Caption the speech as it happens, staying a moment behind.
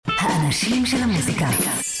האנשים של המוזיקה.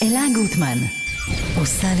 אלה גוטמן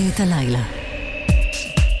עושה לי את הלילה.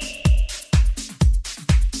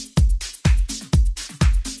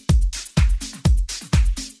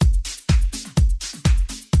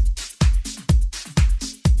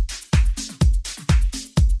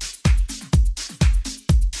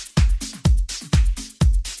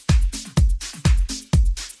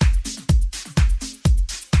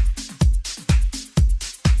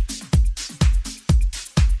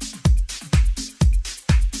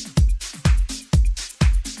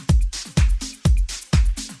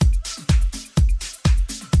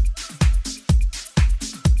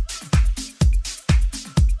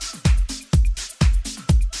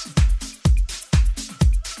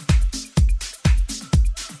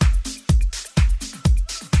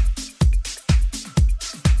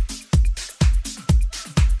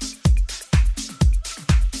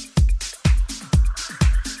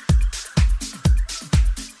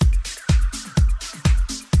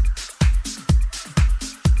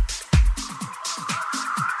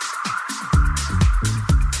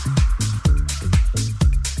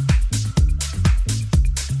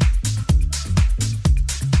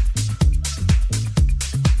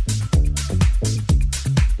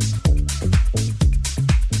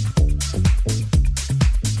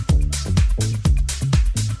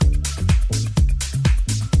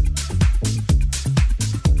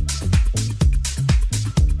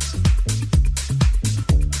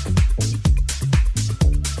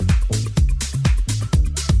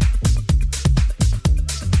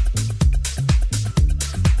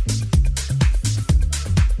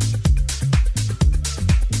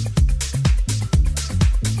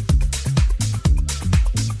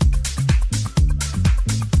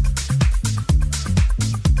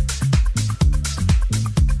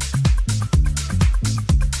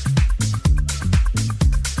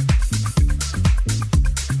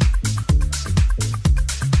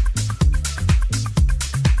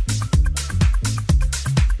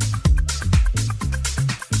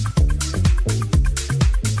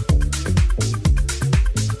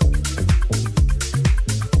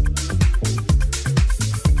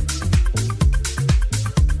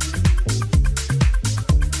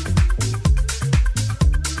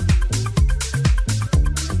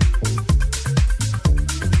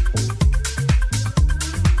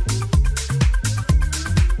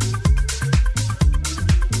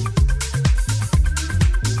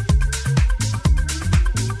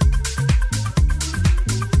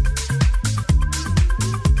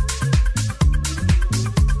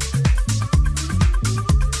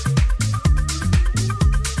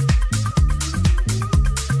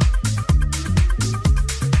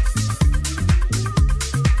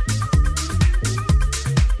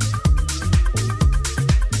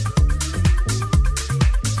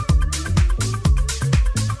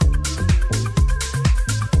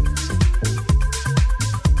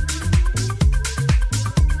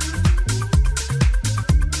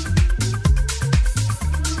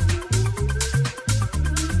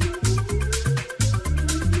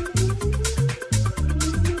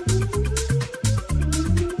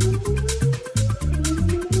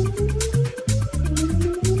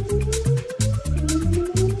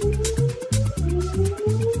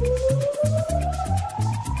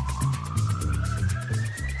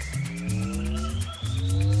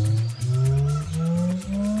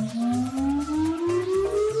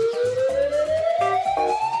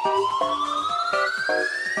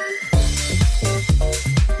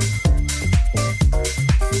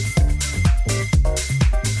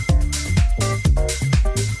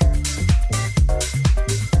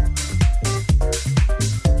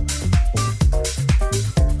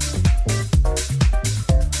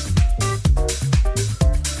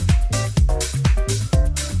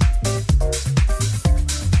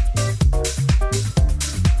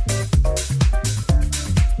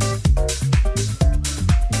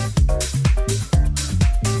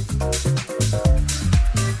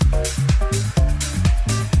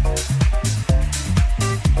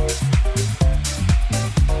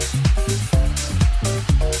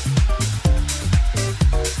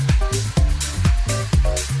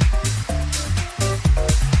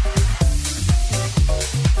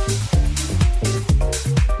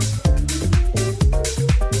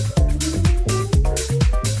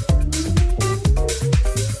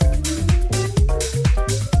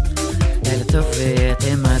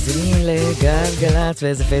 גלגלת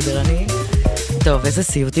ואיזה פדר אני. טוב, איזה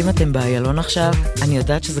סיוטים אתם באיילון עכשיו? אני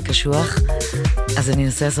יודעת שזה קשוח, אז אני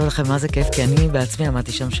אנסה לעשות לכם מה זה כיף, כי אני בעצמי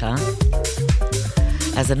עמדתי שם שעה.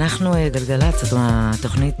 אז אנחנו גלגלת, זאת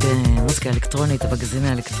התוכנית מוזיקה אלקטרונית, המגזין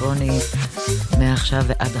האלקטרוני, מעכשיו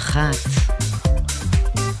ועד 1.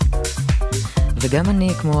 וגם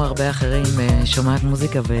אני, כמו הרבה אחרים, שומעת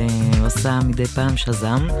מוזיקה ועושה מדי פעם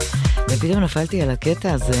שזם, ופתאום נפלתי על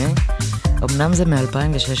הקטע הזה, אמנם זה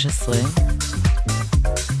מ-2016,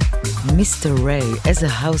 מיסטר ריי, איזה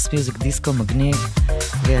האוס מיוזיק דיסקו מגניב,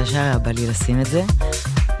 וישר בא לי לשים את זה.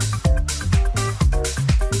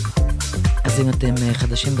 אז אם אתם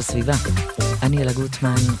חדשים בסביבה, אני אלה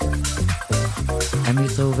גוטמן,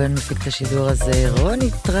 עמית ראובן מפיק את השידור הזה, רוני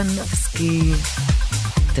טרנובסקי,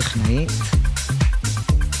 טכנאית.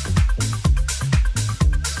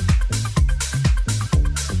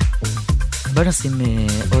 בוא נשים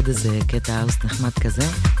עוד איזה קטע האוס נחמד כזה,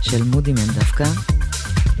 של מודימן דווקא.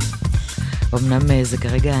 אמנם זה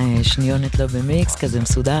כרגע שניונת לא במיקס, כזה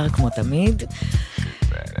מסודר כמו תמיד.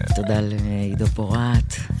 תודה לעידו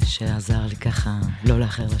פורט שעזר לי ככה לא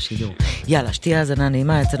לאחר לשידור. יאללה, שתהיה האזנה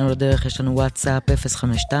נעימה, יצאנו לדרך, יש לנו וואטסאפ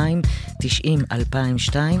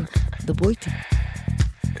 052-90-2002, דברו איתי.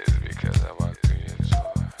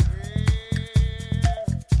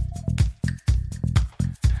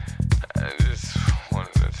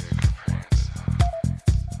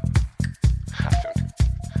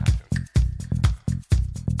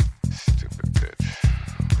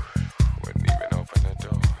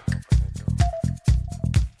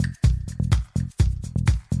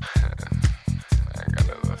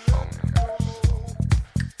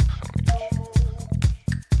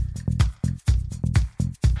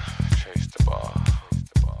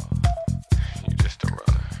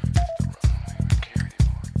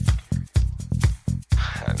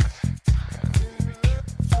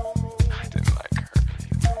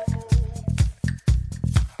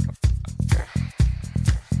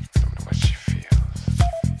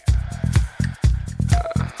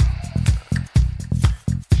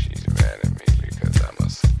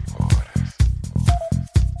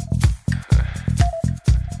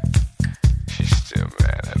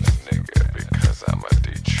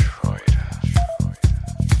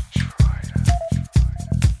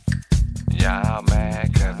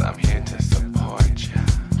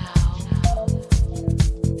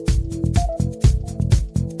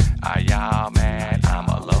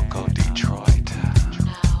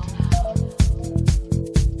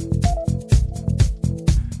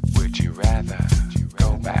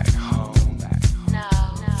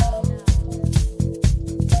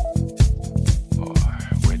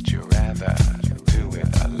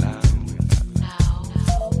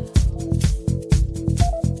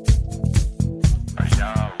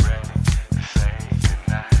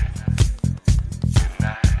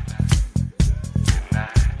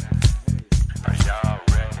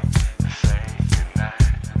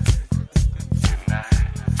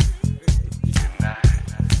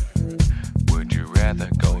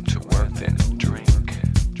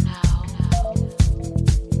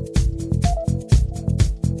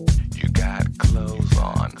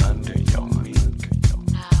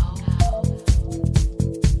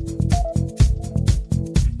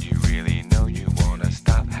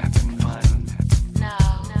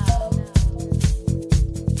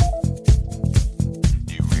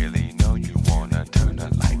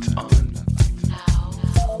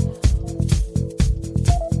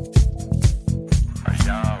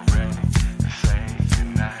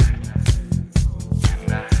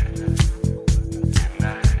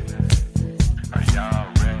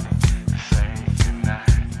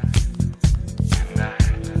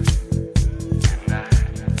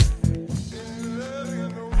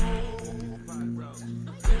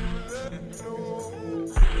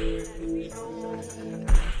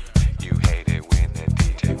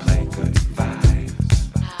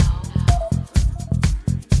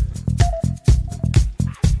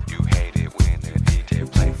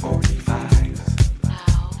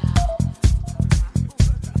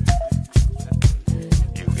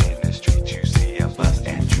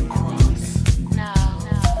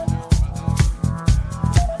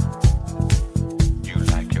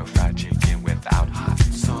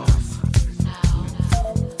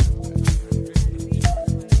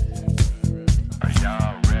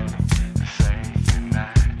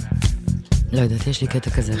 לא יודעת, יש לי קטע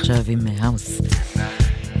כזה עכשיו עם האוס.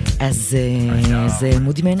 אז זה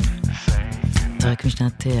מודימן, טרק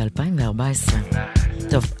משנת 2014.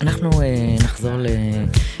 טוב, אנחנו נחזור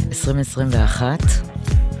ל-2021,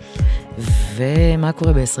 ומה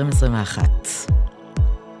קורה ב-2021?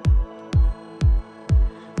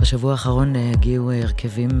 בשבוע האחרון הגיעו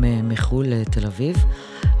הרכבים מחול לתל אביב,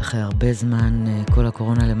 אחרי הרבה זמן כל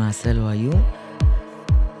הקורונה למעשה לא היו,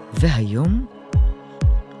 והיום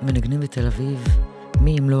מנגנים בתל אביב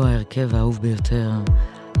מי אם לא ההרכב האהוב ביותר,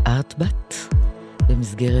 ארטבט,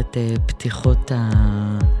 במסגרת פתיחות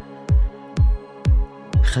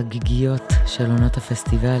חגיגיות של עונות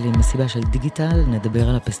הפסטיבל עם מסיבה של דיגיטל, נדבר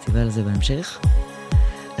על הפסטיבל הזה בהמשך.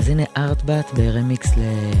 אז הנה ארטבאט ברמיקס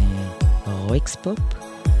לרויקס פופ,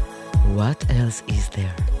 What else is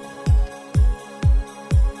there?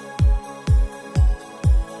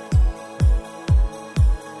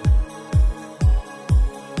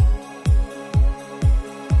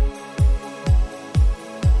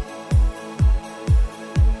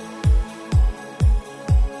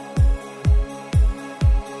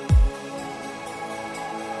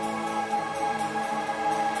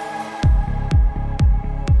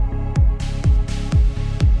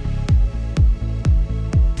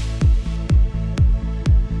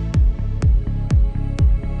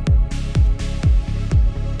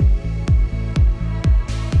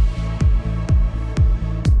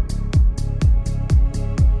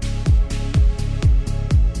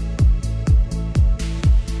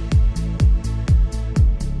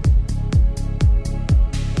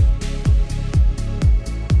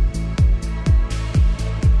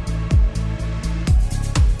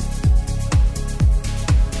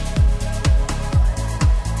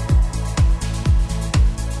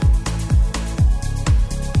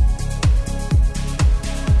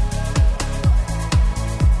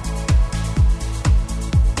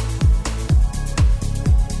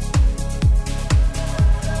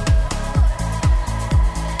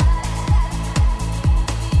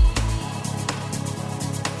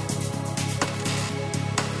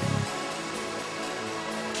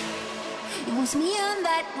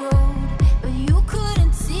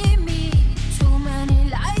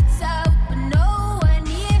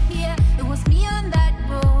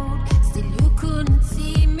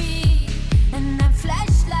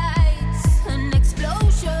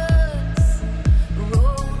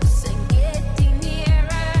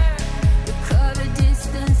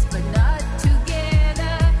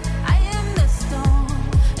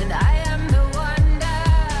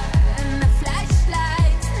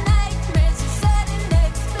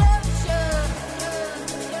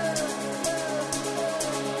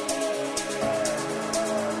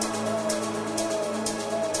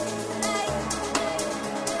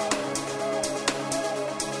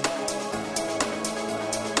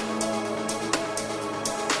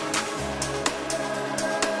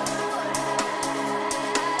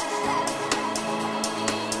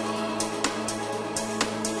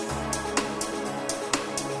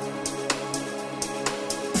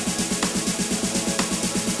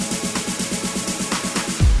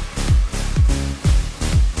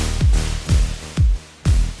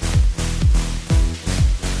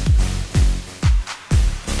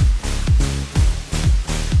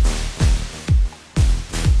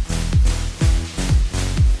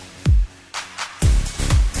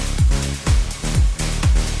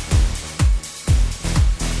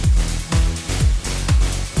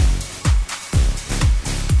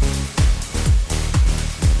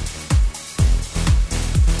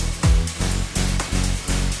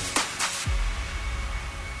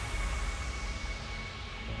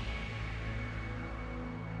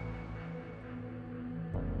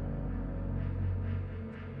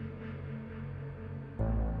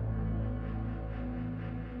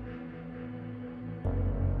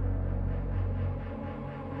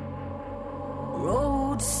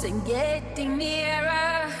 And getting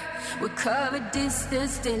nearer, we cover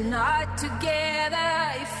distance, still not together.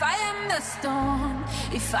 If I am the storm,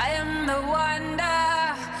 if I am the wonder,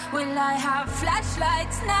 will I have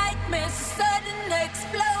flashlights, nightmares, sudden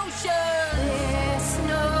explosion? There's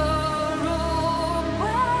no room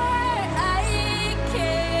where I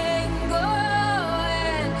can go,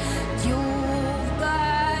 and you've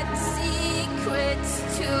got secrets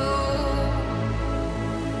too.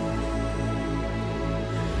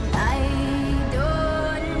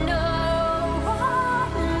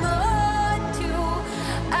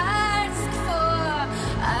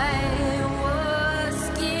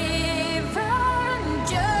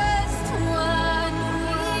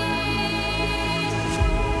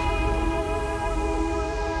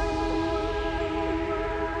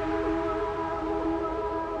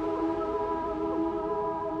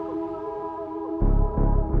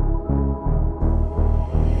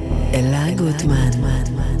 גוטמן,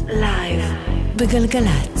 לייב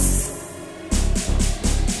בגלגלץ.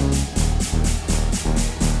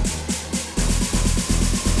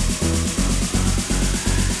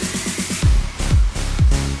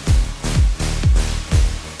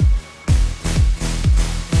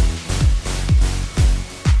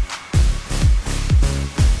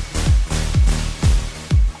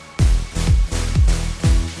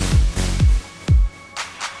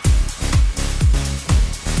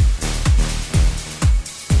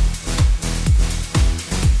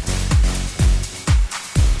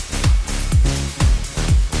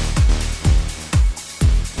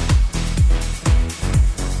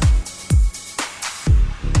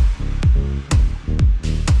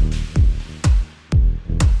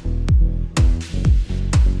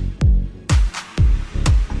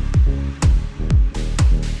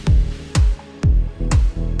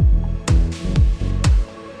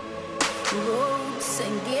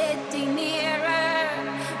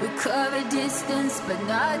 but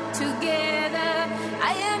not together.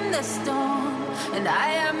 I am the storm, and I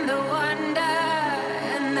am the wonder,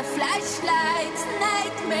 and the flashlights,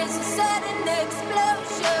 nightmares, a sudden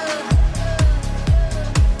explosion.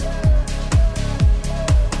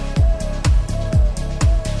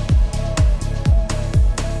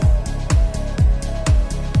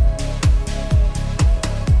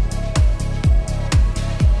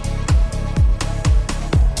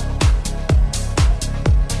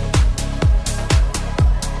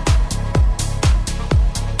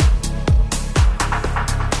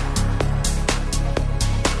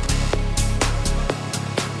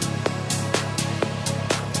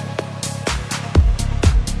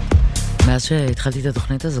 מאז שהתחלתי את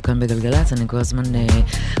התוכנית הזו כאן בגלגלץ, אני כל הזמן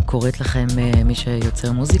קוראת לכם, מי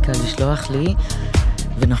שיוצר מוזיקה, לשלוח לי,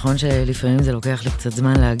 ונכון שלפעמים זה לוקח לי קצת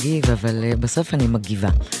זמן להגיב, אבל בסוף אני מגיבה.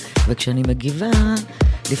 וכשאני מגיבה,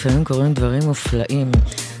 לפעמים קוראים דברים מופלאים.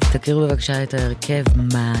 תכירו בבקשה את ההרכב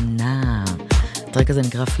מנה. הטרק הזה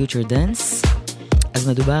נקרא Future Dance. אז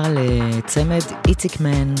מדובר על צמד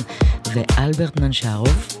איציקמן ואלברט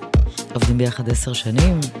מנשרוב, עובדים ביחד 10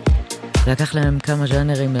 שנים. לקח להם כמה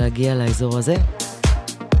ז'אנרים להגיע לאזור הזה.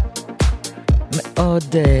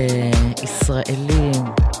 מאוד ישראלי,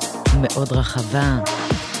 מאוד רחבה.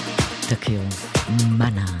 תכירו,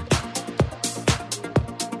 מנה.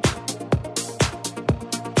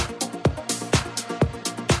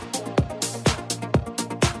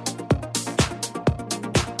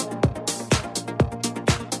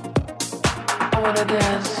 I wanna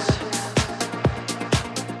dance.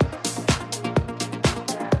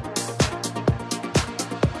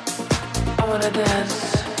 I wanna dance.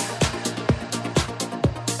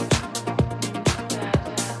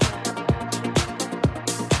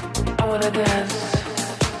 I wanna dance.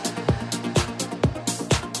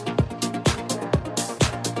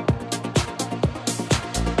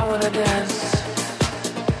 I wanna dance.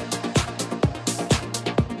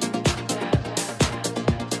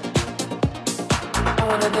 I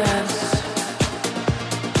wanna dance.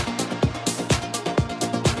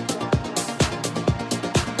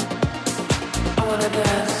 I wanna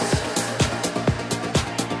dance.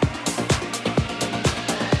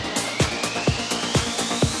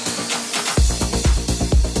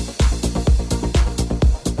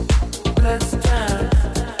 Let's dance.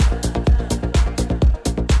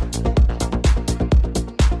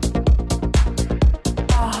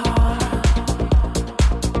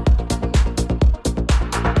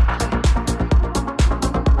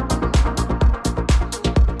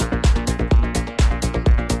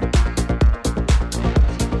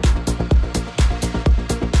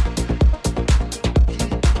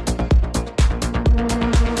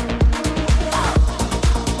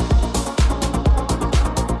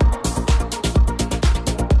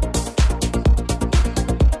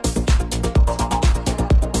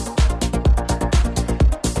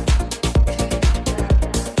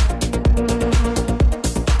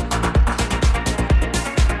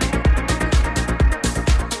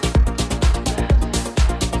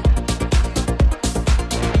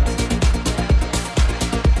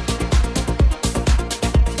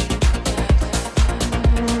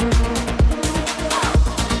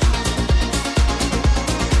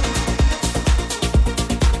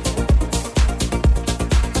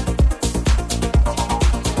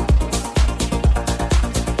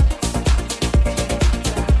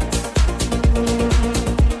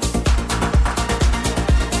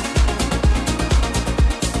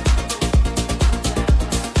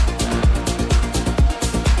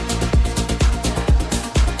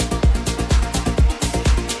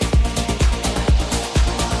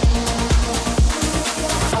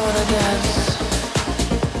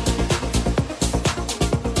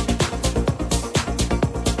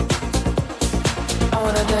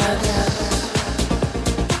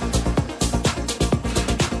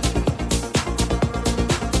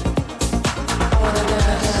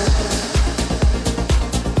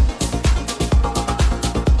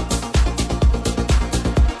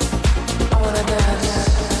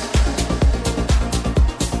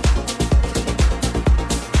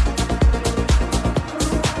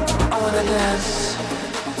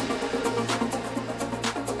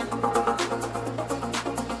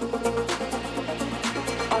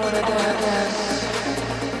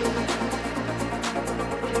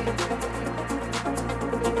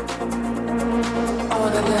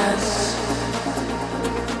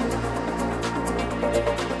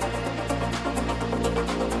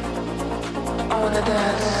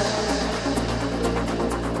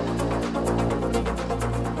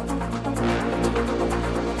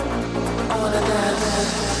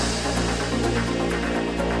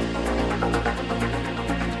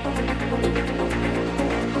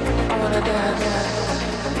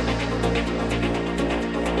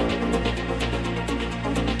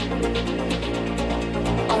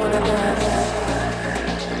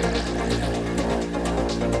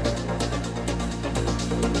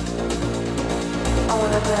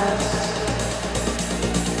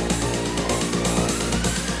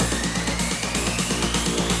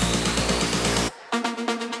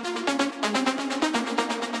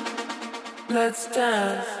 Let's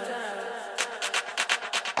dance.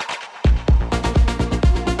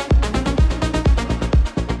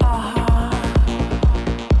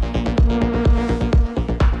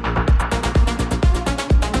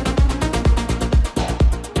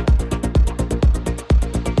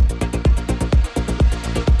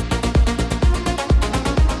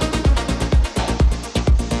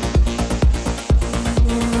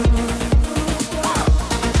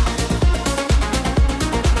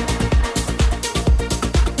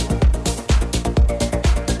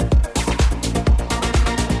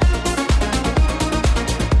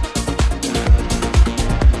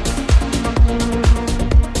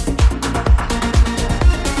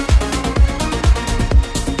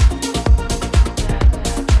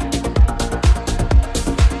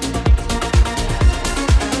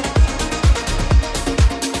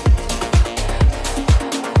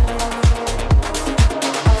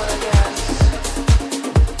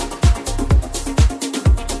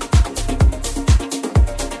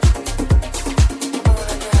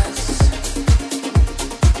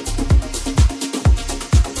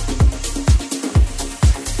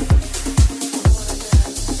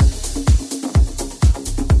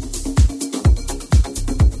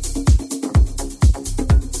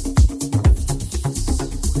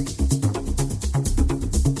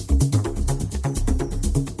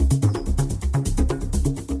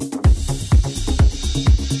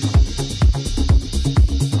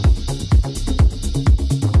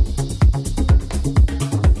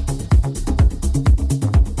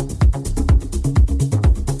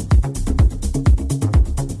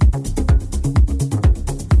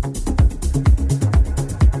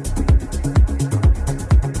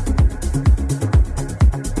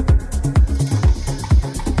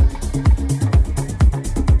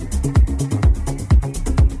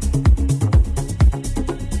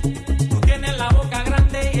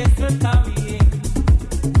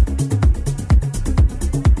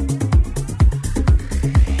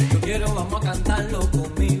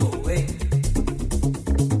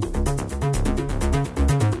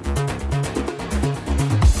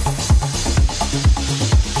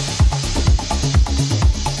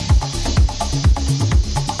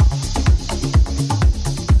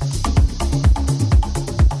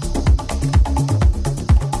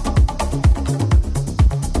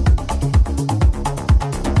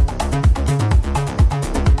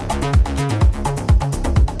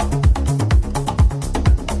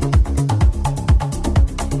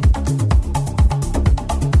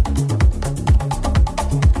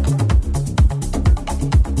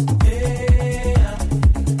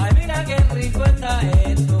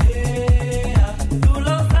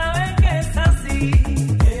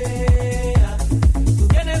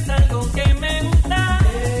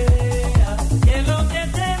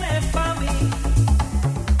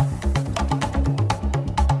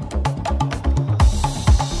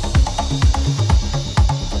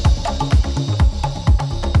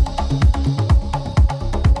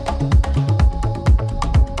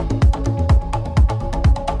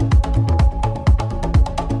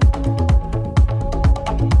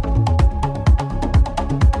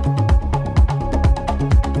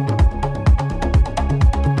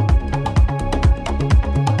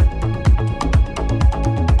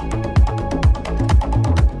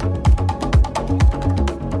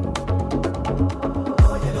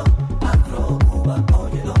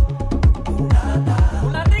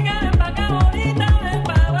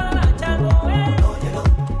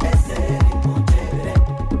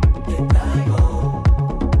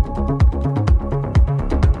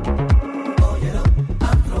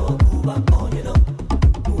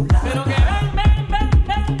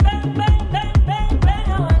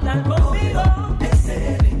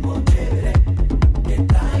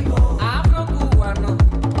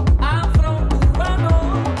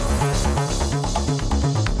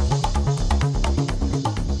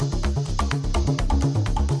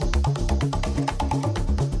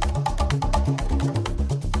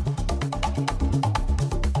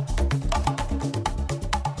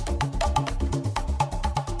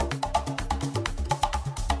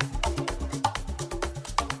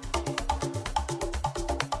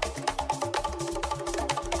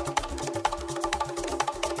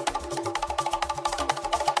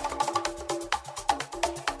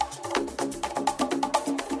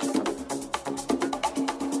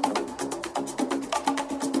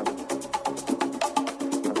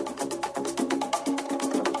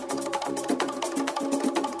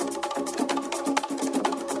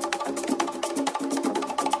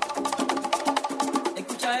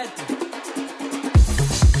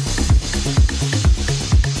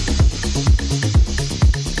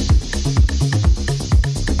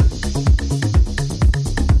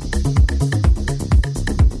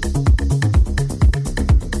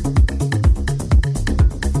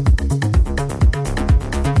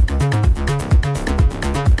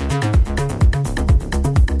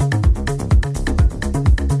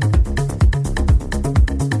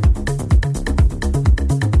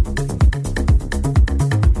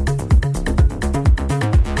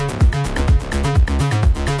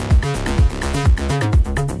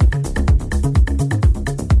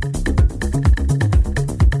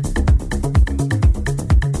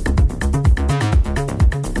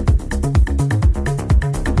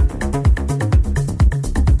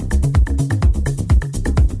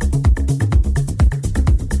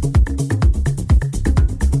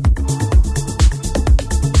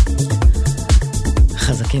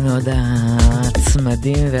 חזקים מאוד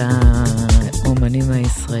הצמדים והאומנים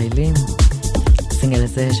הישראלים. הסינגל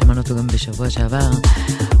הזה שמענו אותו גם בשבוע שעבר,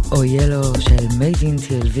 או ילו של Made in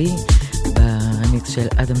TLV, במיקס של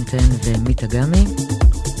אדם טן ומיטה גמי.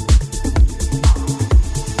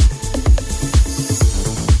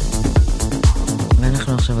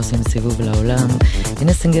 ואנחנו עכשיו עושים סיבוב לעולם.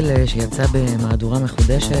 הנה סינגל שיצא במהדורה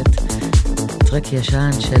מחודשת, טרק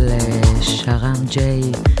ישן של שרם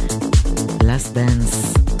ג'יי, Last Dance,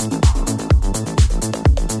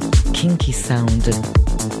 Kinky Sound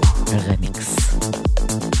Remix.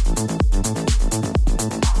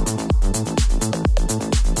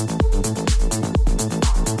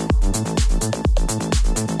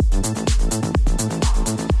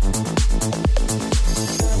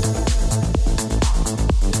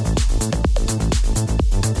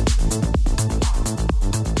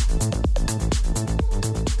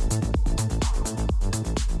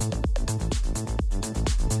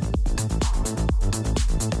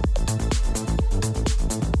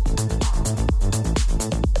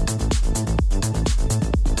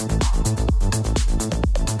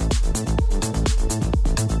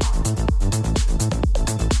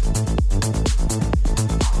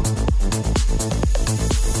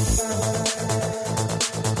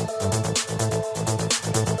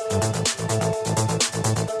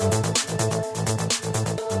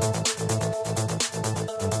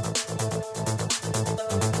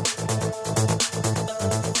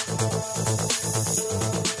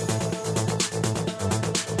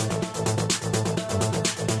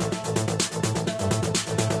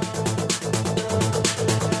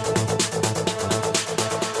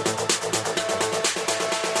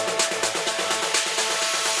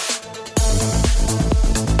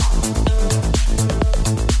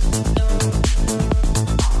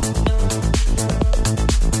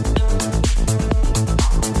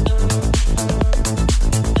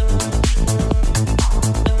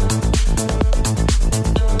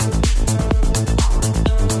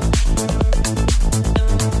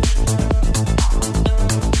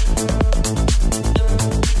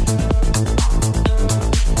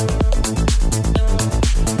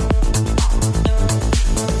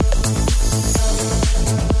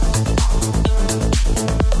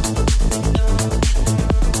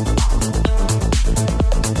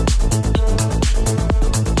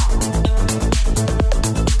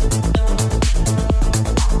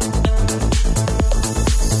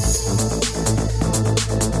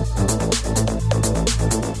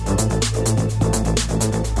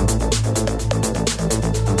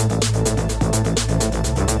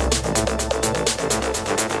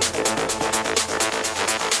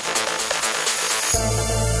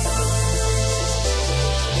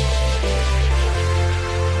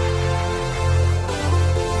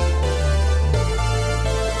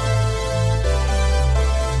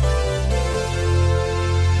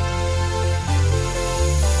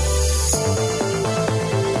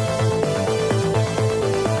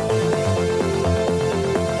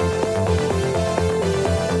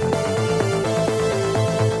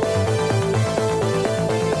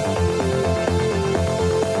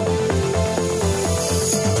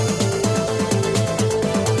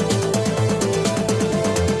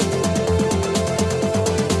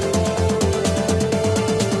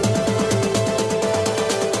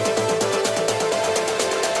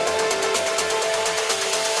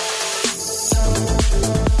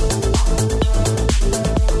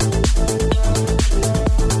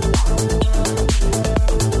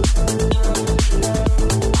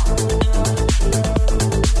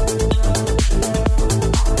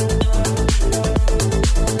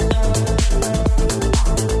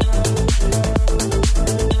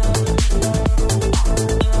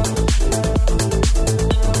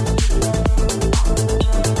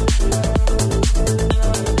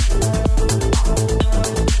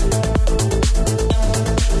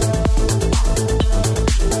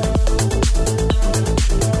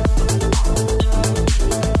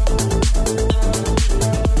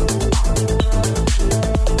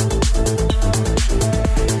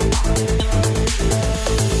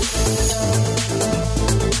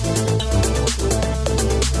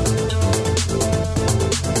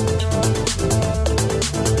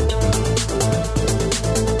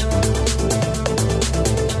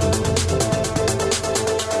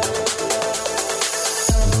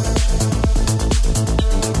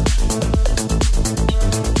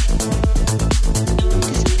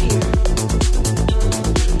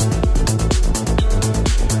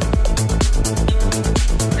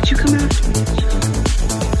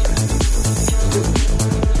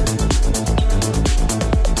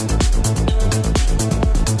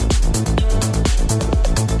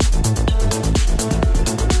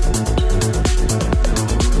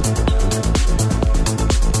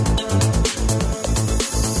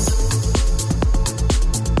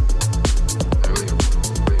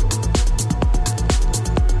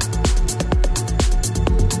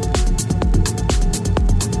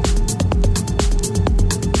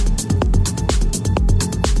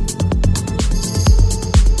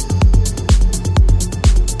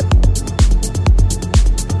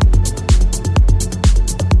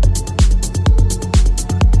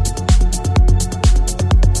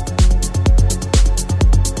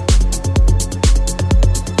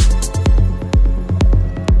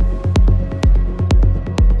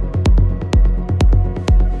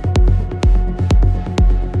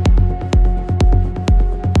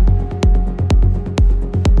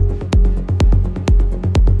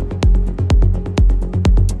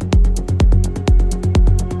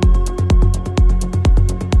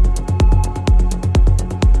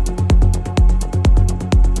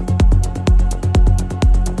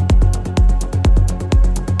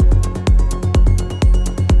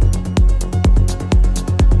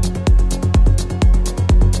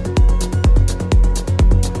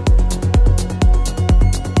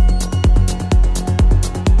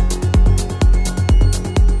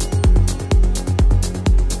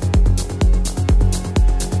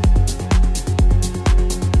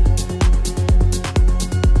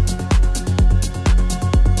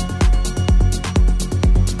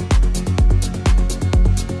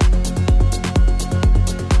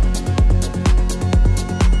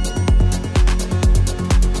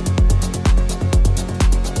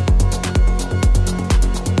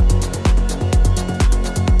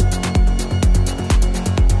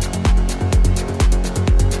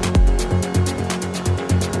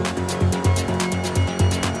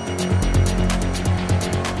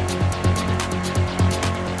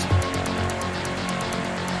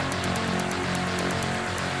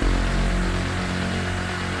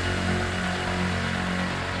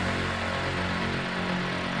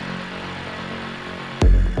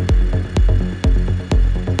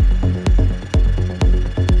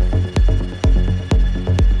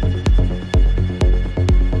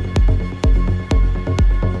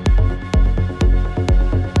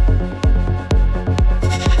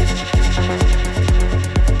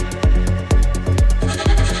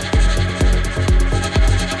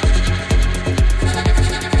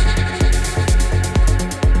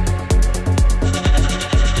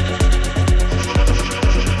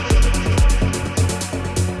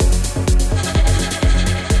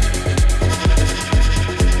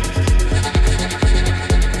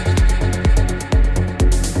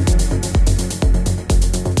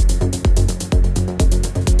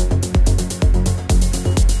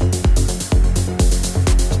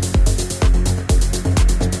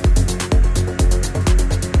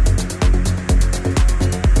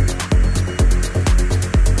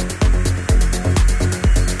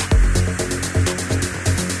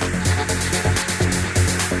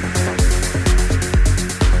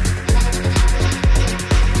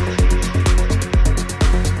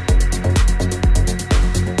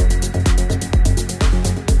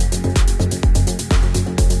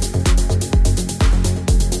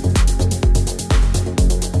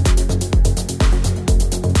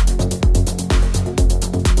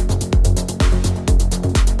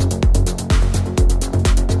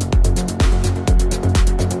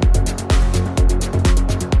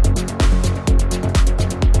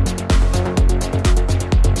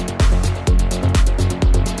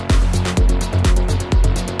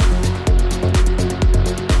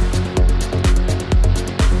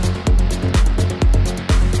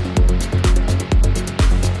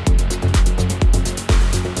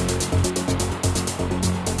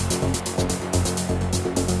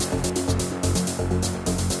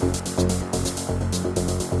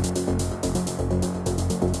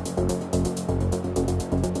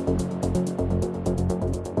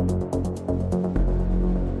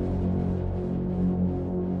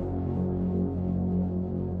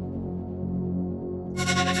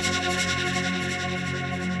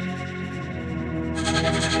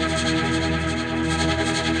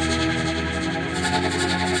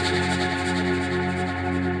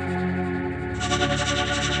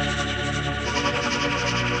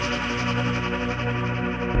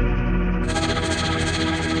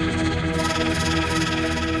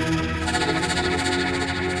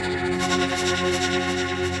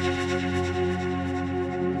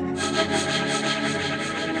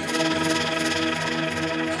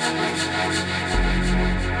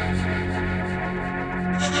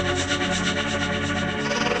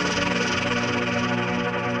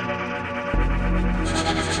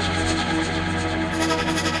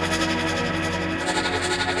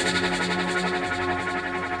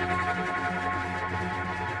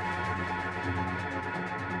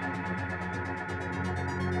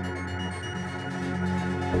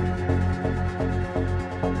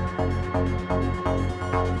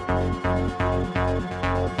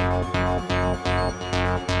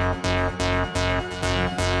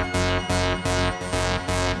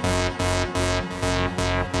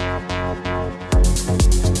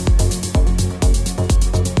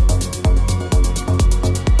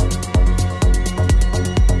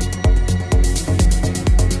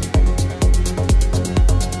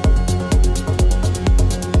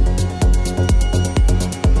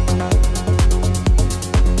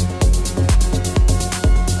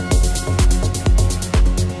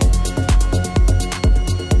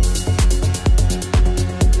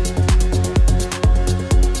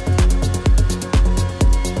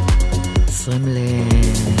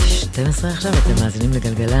 עכשיו אתם מאזינים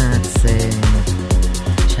לגלגלץ,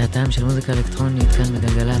 שעתיים של מוזיקה אלקטרונית כאן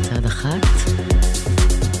בגלגלץ עד 1,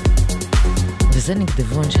 וזה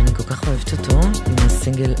נקדבון שאני כל כך אוהבת אותו עם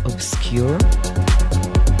הסינגל אובסקיור.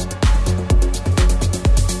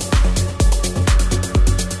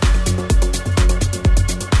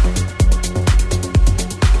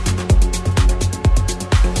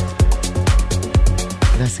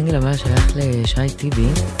 והסינגל הבא שייך לשי טיבי,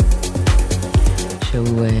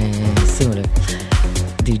 שהוא, שימו לב,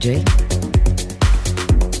 די-ג'יי,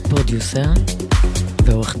 פרודיוסר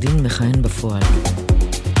ועורך דין מכהן בפועל.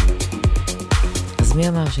 אז מי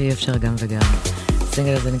אמר שיהיה אפשר גם וגם?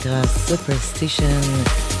 הסינגל הזה נקרא סופרסטישן,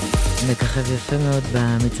 מככב יפה מאוד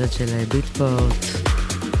במצעד של ביטפורט,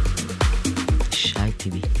 שי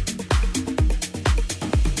טיבי.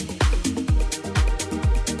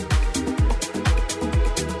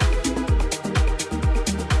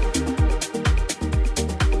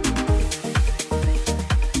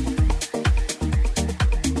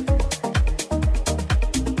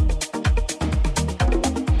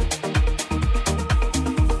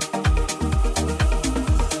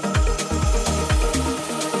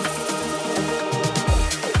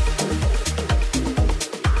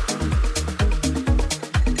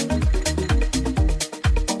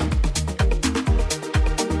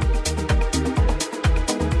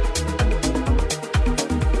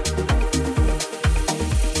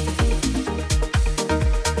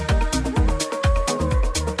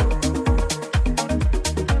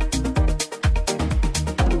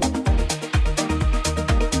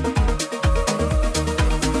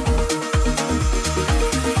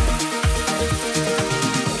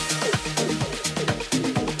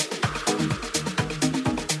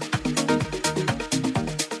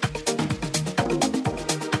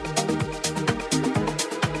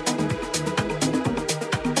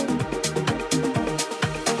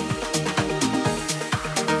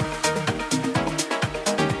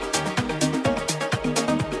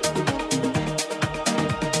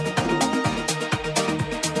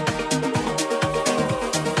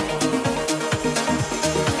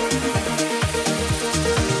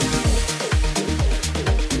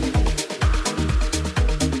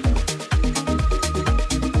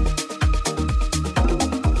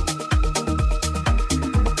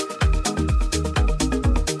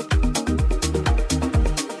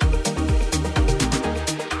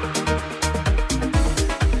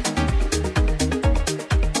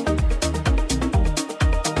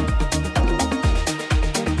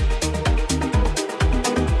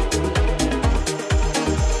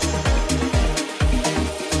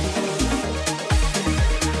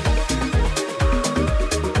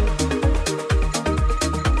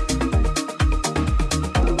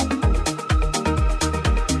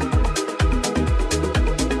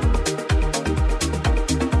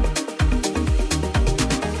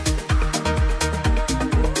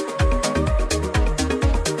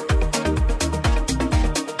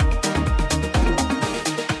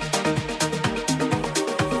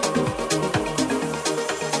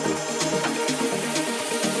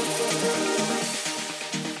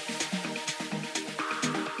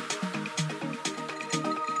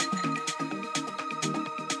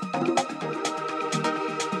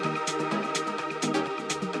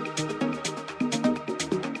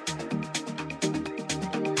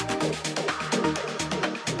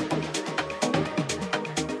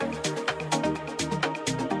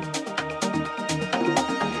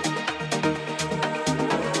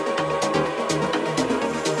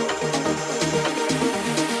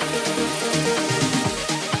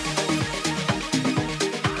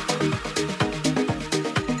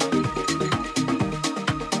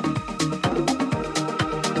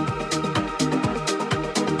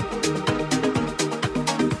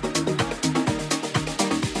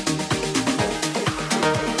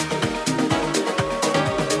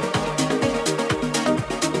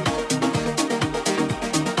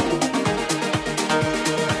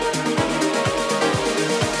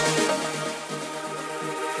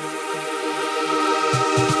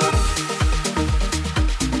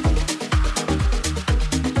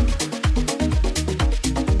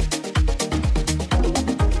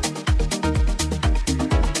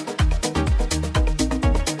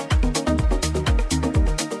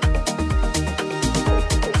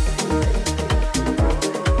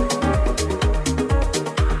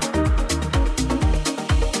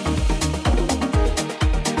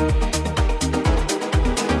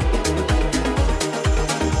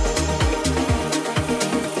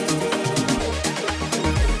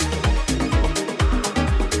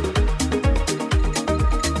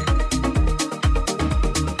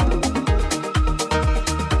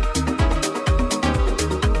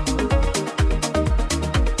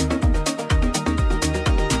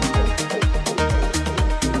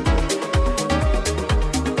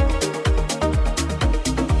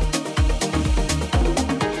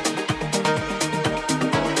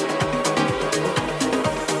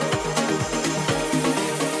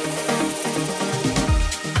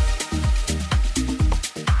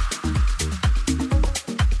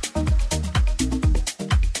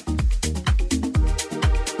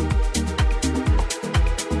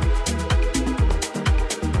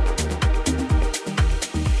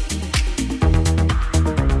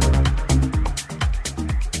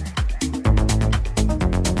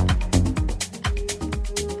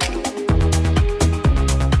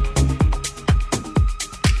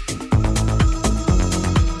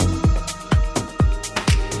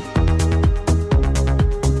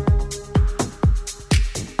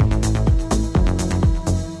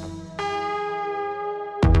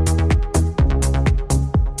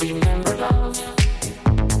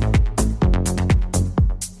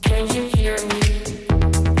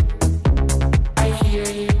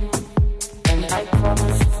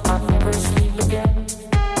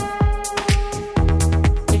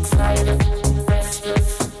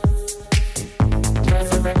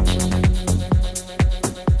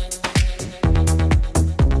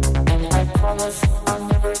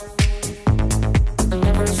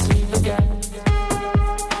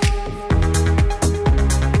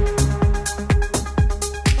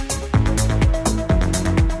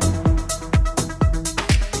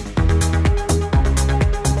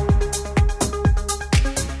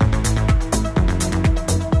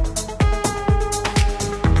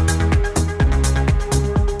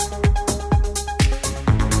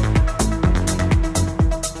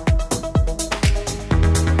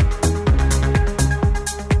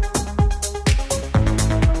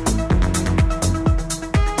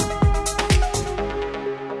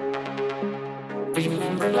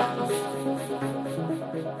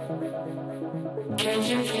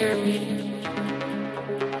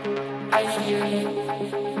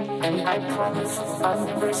 I promise I'll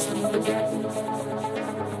never sleep again.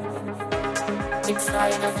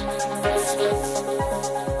 Excited, restless,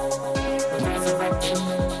 resurrection.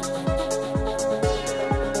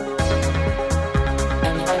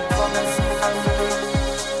 And I promise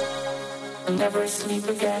I'll never sleep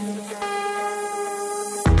again.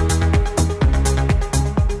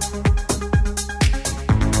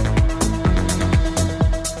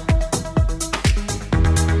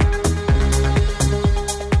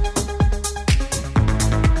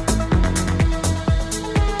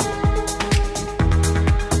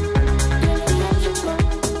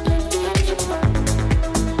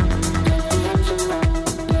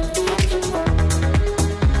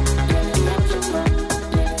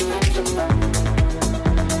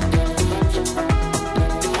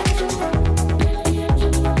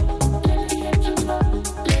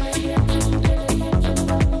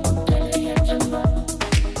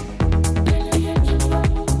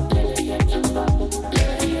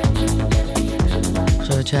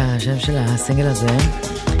 שהשם של הסינגל הזה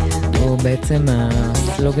הוא בעצם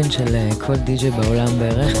הסלוגן של כל די-ג'יי בעולם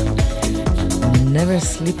בערך, Never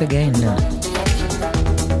Sleep Again.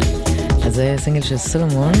 אז זה סינגל של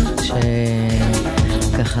סולומון,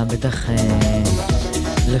 שככה בטח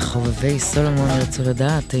לחובבי סולומון ירצו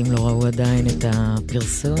לדעת, אם לא ראו עדיין את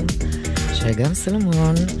הפרסום, שגם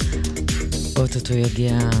סולומון אוטוטו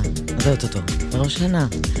יגיע, זה אוטוטו, בראש שנה,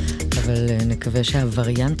 אבל נקווה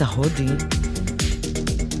שהווריאנט ההודי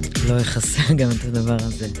לא יחסר גם את הדבר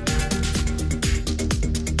הזה.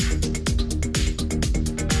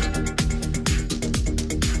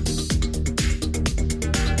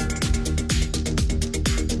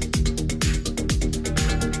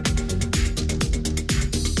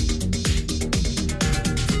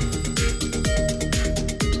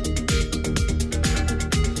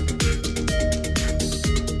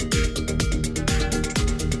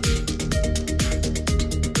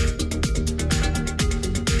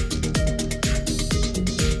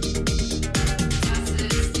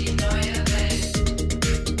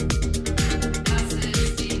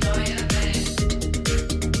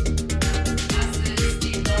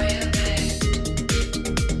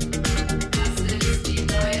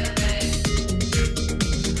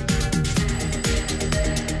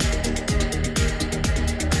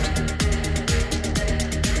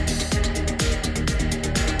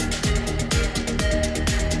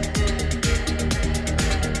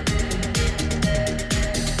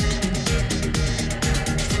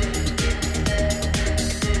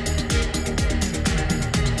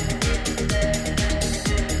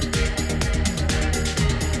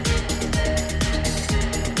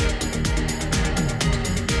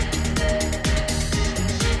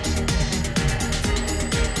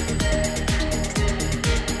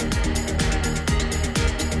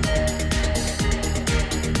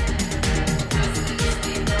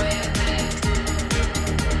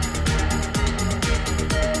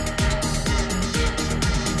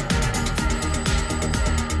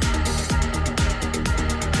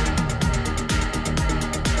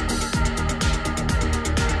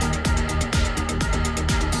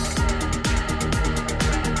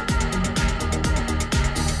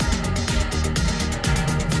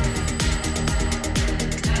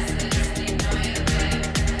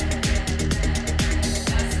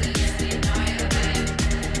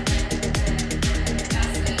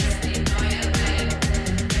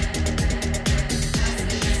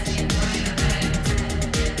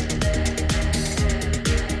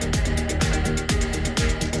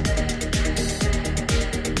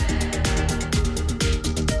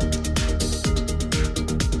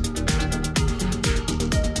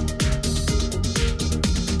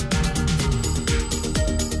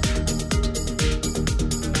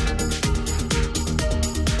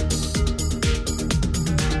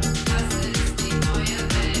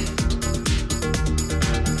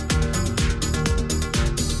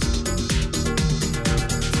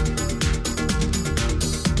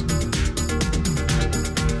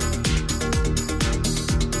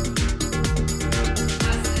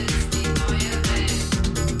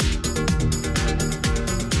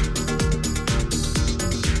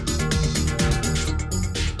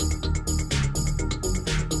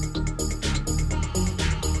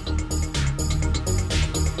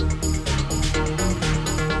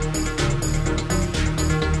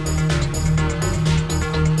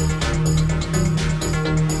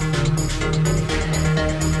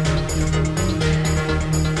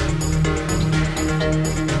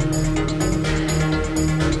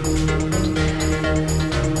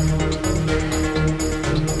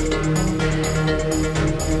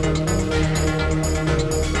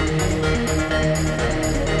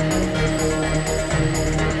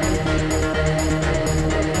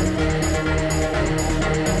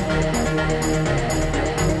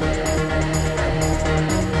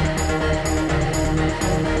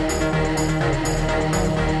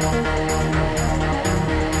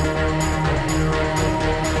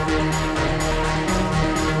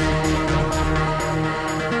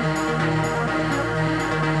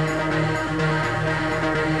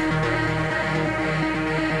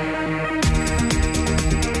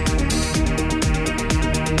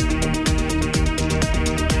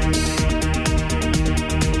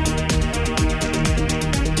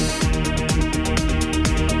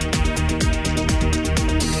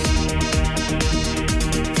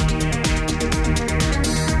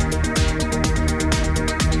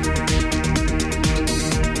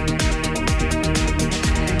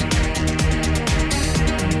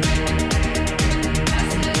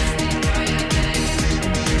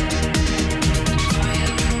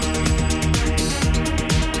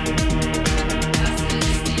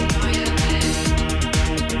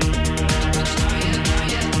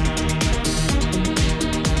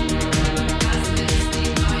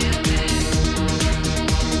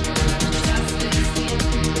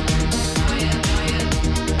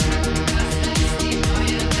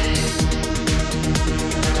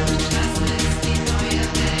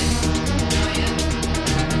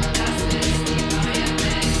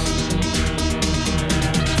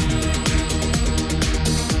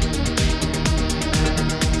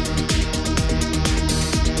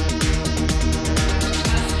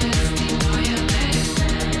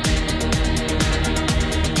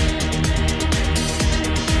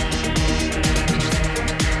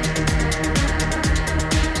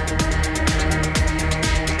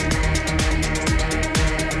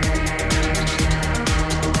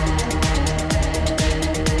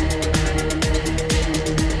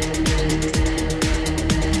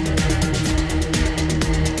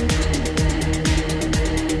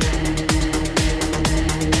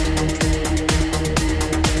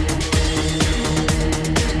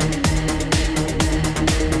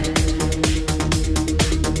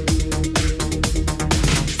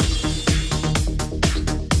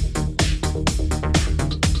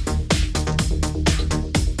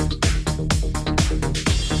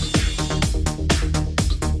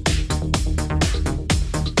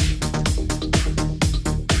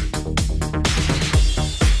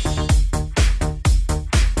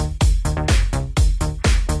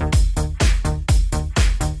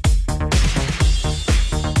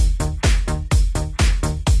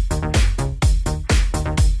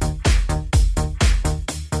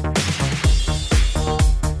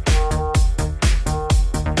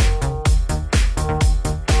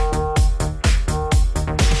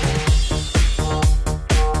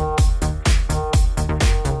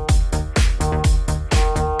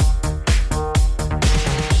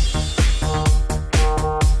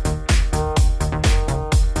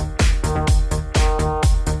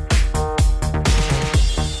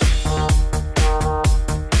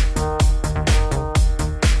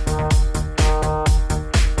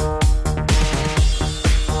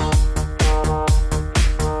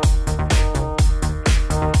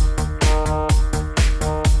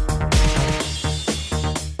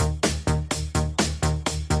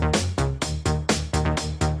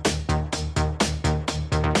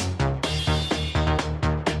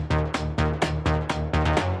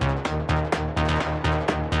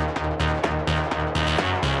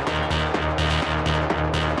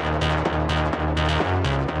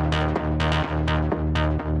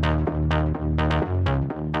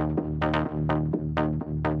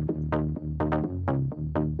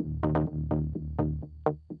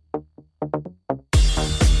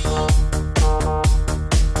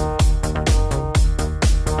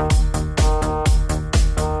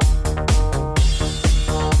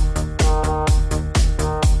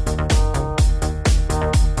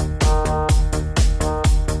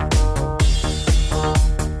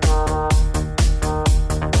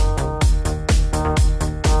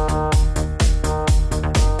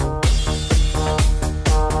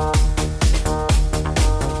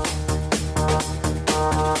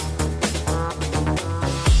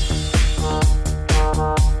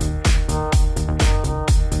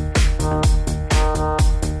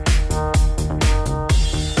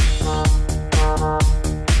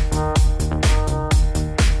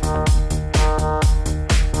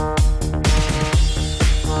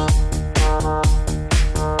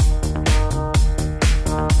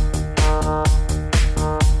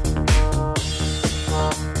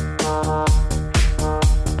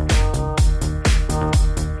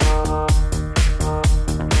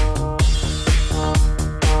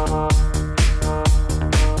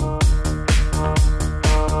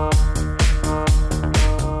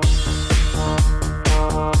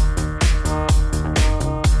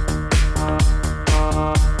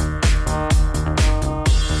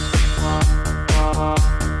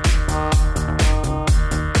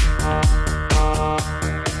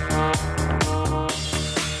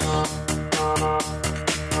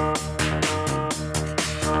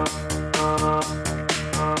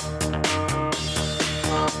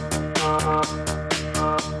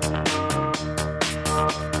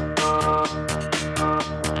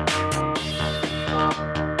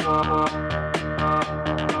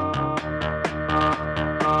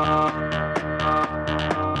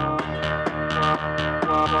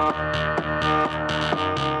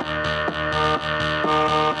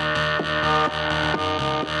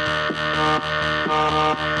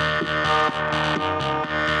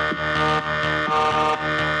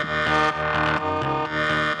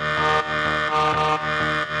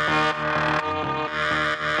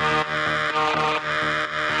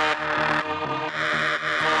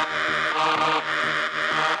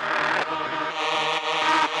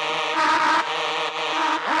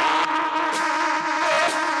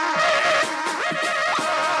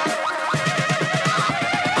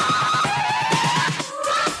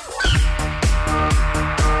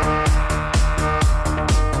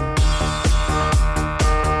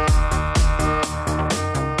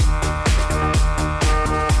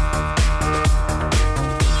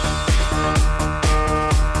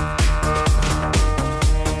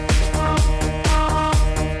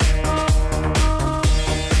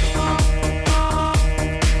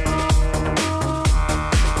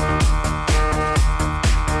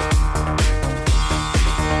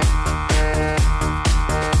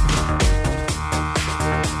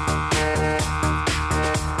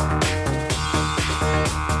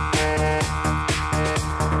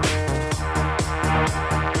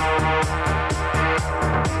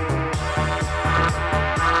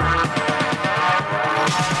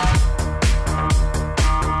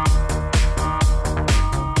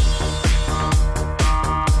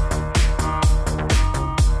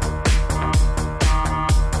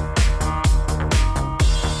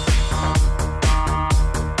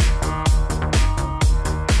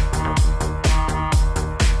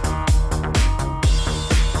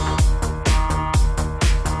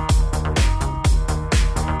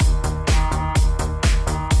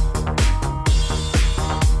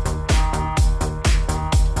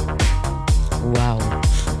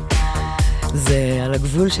 על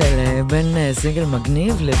הגבול של בין סינגל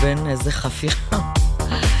מגניב לבין איזה חפירה.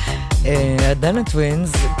 הדנה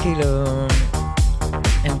טווינס, כאילו,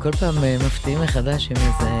 הם כל פעם מפתיעים מחדש עם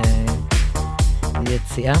איזה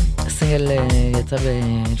יציאה. הסינגל יצא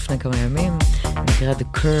לפני כמה ימים, נקרא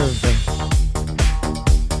The Curve.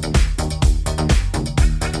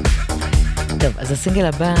 טוב, אז הסינגל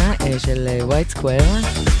הבא של White Square,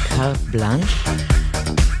 Carte Blanche,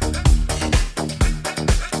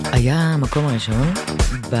 היה המקום הראשון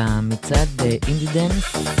במצעד אינדי דנס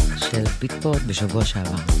של ביטפורט בשבוע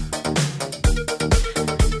שעבר.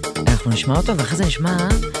 אנחנו נשמע אותו ואחרי זה נשמע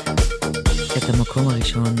את המקום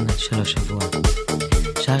הראשון של השבוע.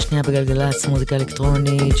 שעה שנייה בגלגלצ, מוזיקה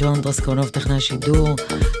אלקטרונית, ג'ון דרסקונוב טכנאי השידור,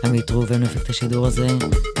 עמית ראובן מפיק את השידור הזה,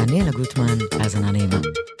 אני אלה גוטמן, האזנה נעימה.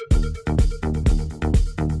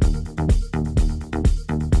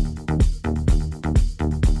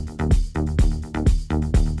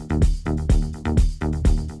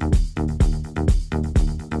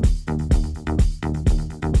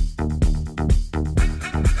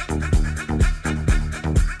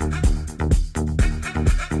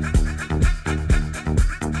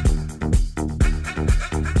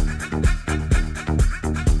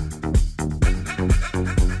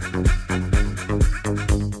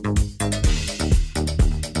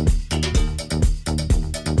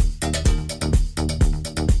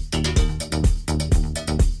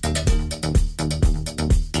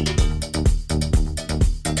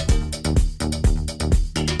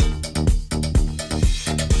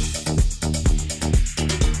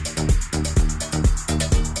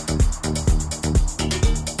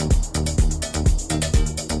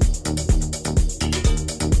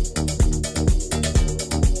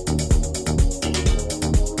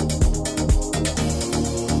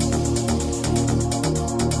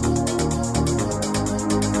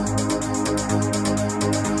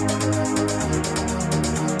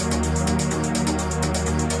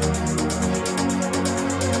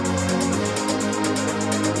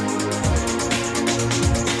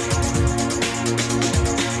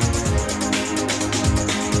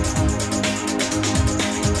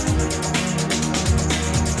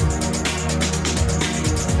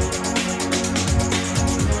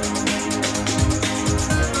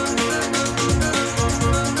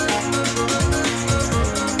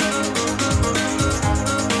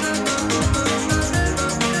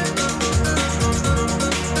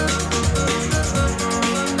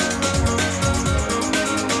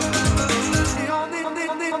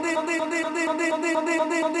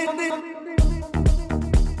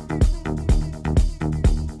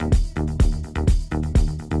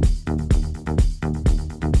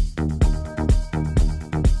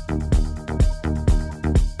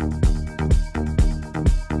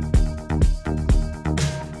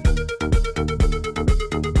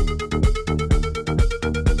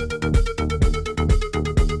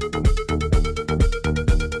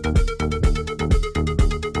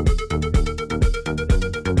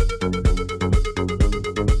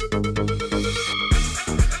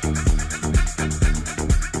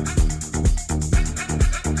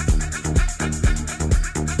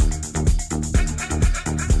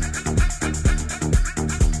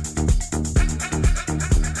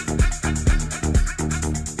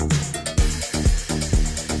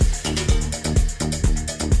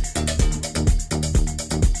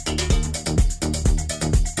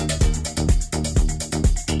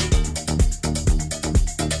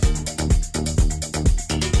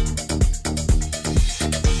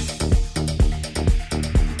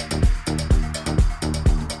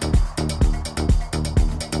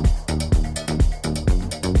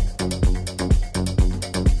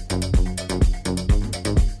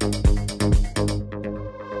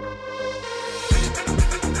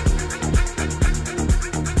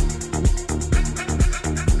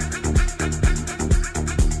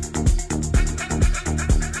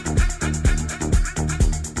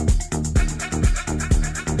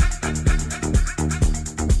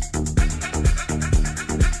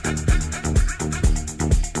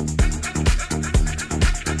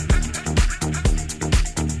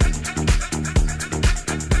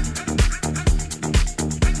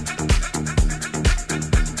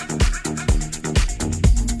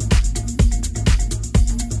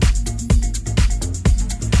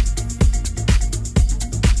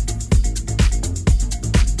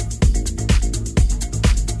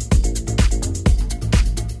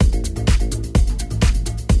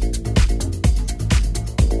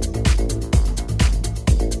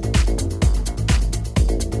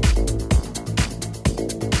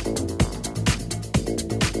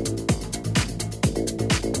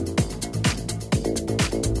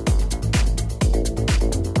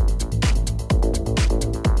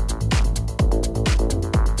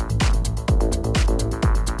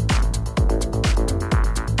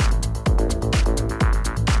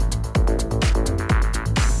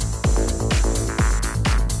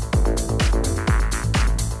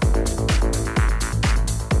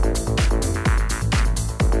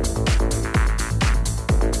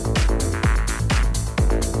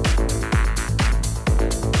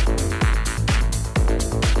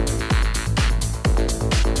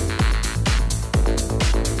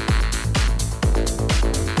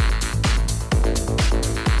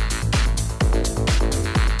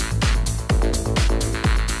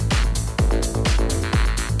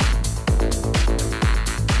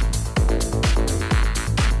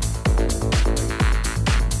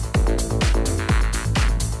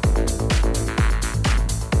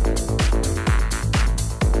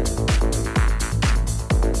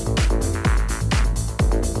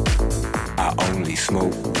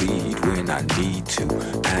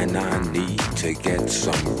 and I need to get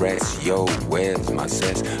some rest. Yo, where's my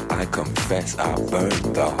cess? I confess I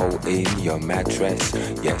burned the hole in your mattress.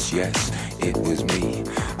 Yes, yes, it was me.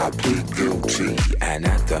 I plead guilty, and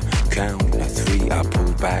at the count of 3 I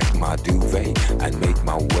pull back my duvet and make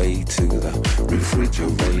my way to the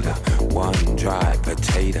refrigerator. One dry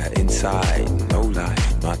potato inside, no lie,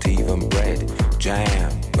 not even bread.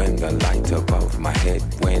 Jam when the light above my head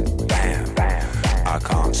went bam. I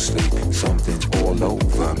can't sleep, something's all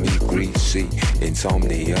over me, greasy.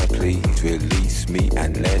 Insomnia, please release me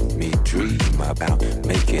and let me dream about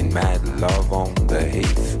making mad love on the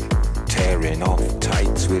heath, tearing off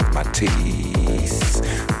tights with my teeth.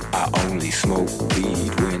 I only smoke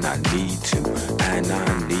weed when I need to, and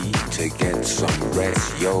I need to get some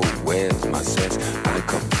rest. Yo, where's my cess? I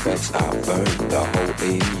confess I burned the hole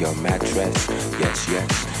in your mattress. Yes,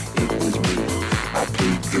 yes, it was me. I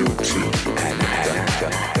plead guilty, and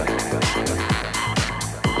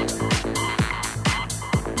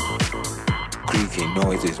creaky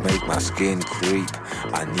noises make my skin creep.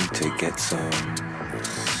 I need to get some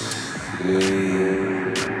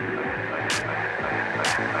sleep.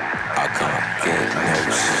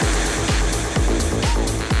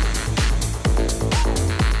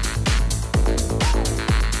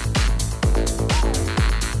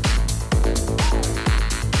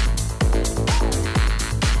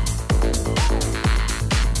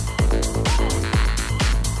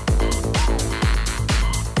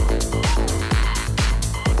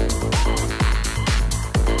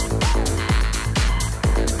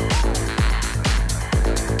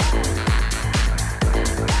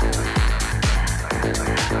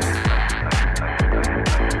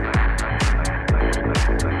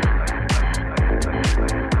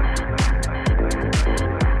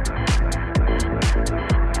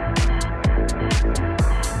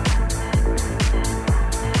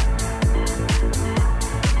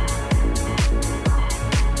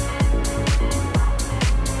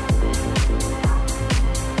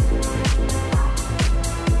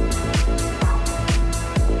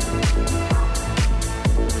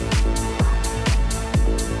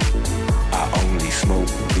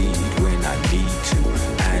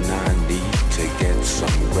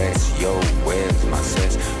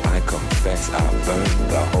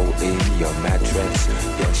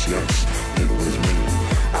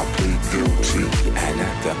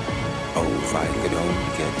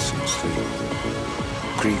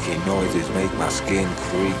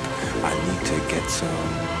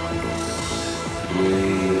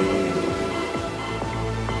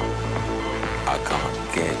 I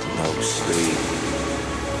can't get no sleep.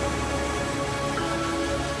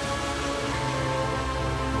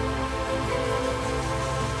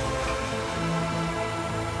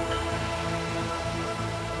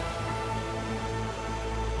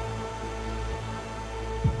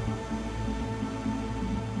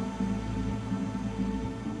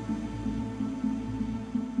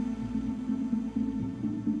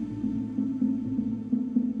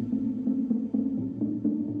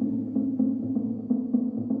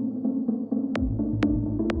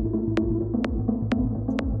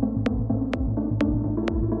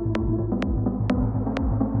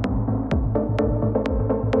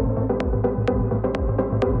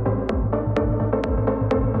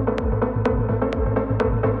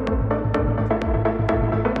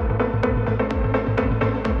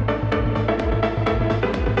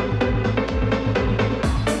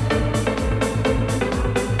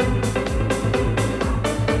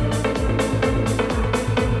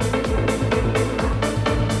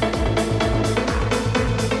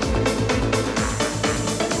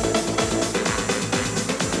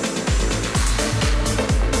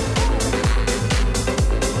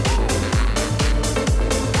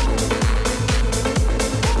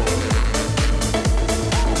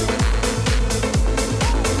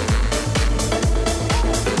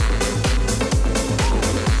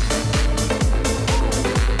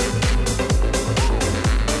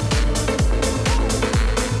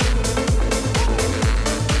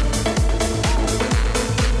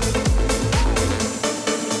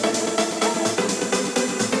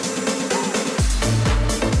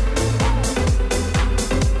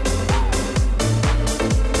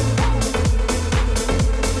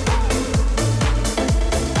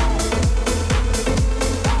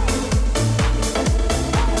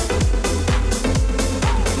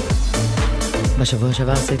 בשבוע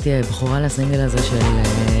שעבר עשיתי בחורה לסינגל הזה של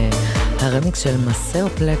הרמיקס של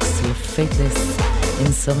מסאופלקס לפייטלס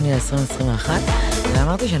אינסומניה 2021,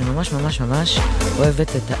 ואמרתי שאני ממש ממש ממש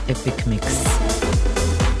אוהבת את האפיק מיקס.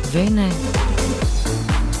 והנה,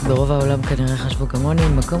 ברוב העולם כנראה חשבו כמוני,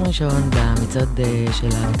 מקום ראשון במצעד של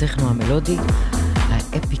הטכנו המלודי,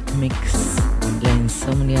 מיקס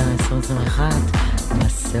לאינסומניה 2021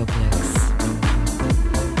 מהסאופלקס.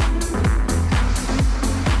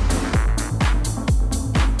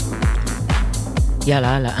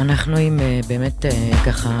 יאללה, הלאה, אנחנו עם באמת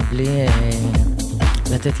ככה בלי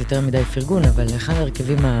לתת יותר מדי פרגון, אבל אחד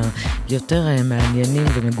הרכבים היותר מעניינים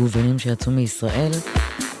ומגוונים שיצאו מישראל,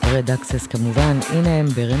 רד אקסס כמובן, הנה הם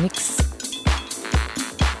ברמיקס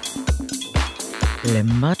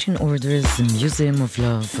ל-Marching Orders Museum of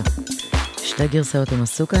Love. שתי גרסאות הם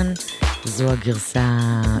עשו כאן, זו הגרסה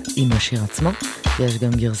עם השיר עצמו, יש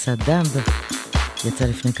גם גרסת דאב, יצא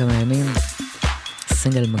לפני כמה ימים,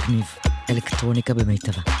 סינגל מגניב, אלקטרוניקה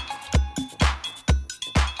במיטבה.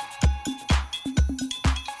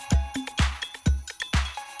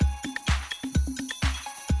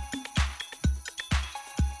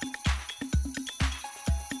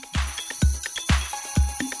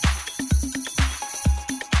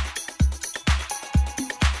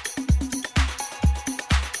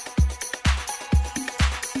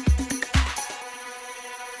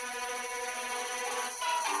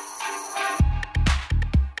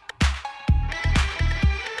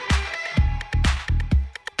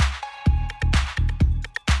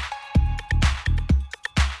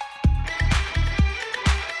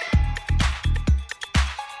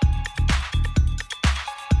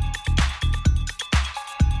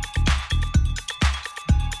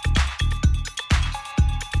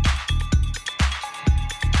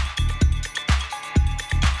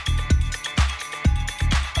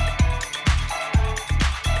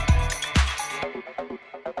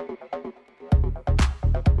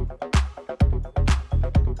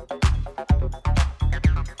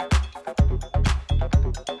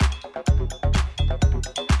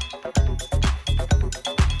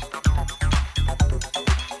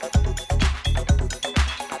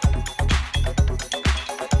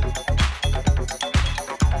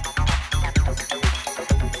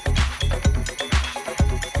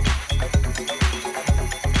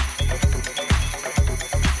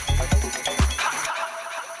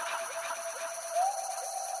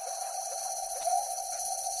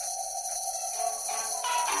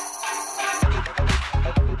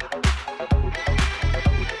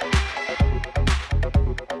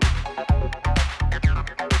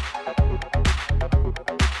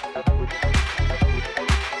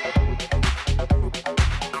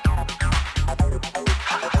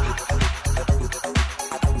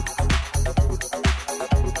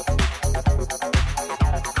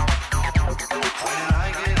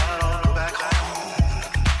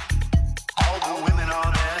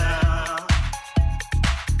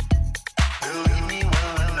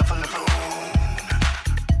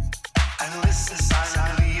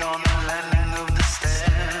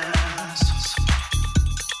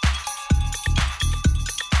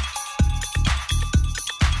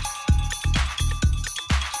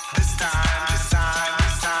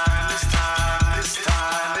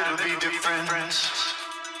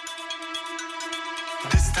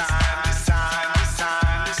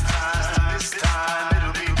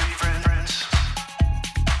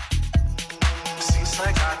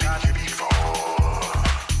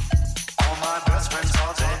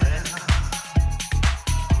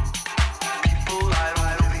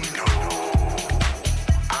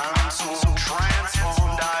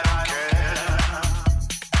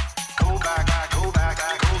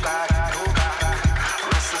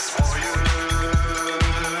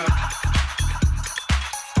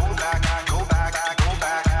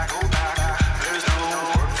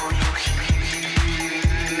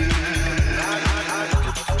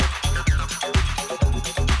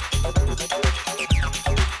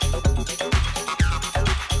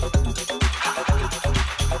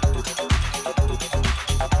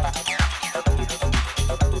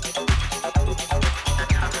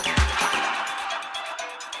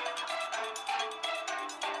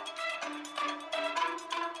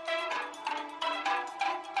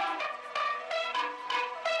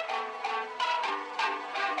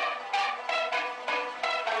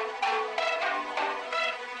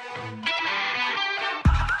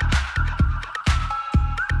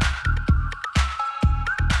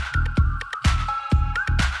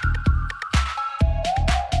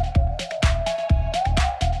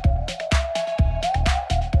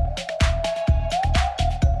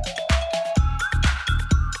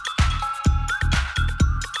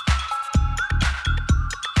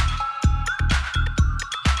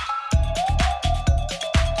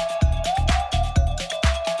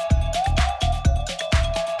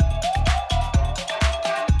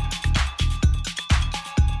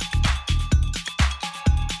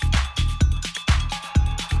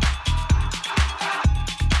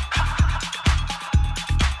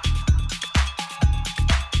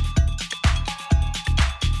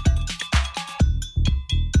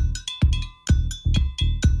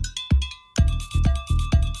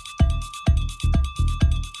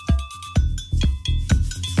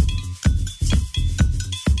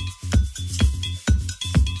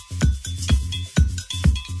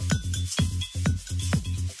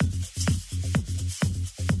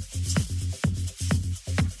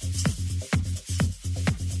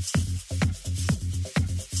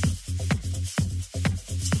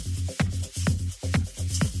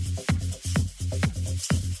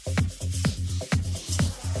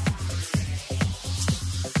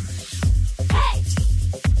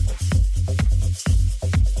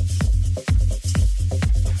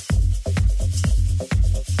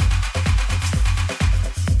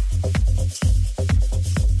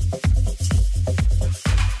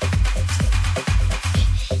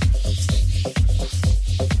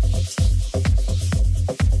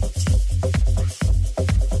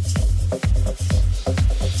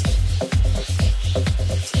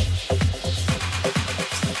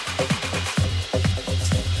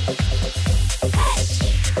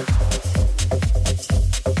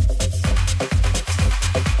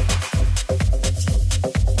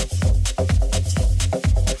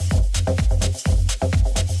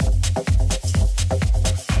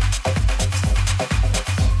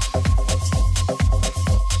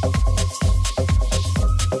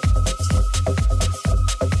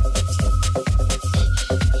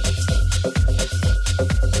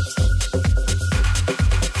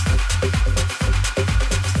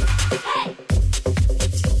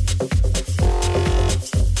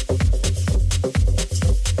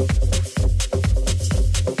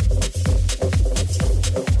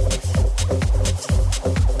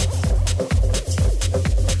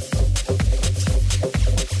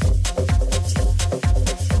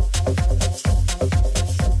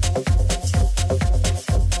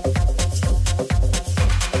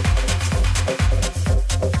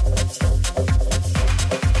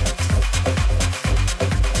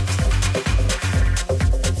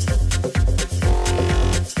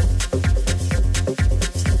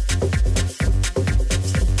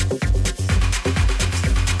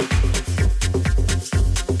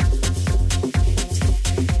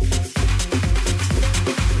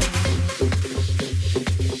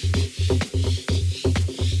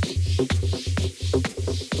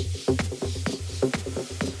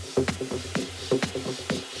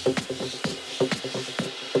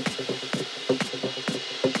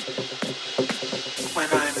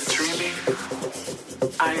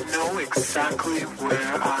 Exactly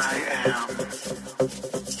where I am.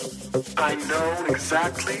 I know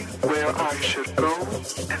exactly where I should go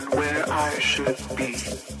and where I should be.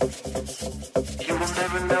 You will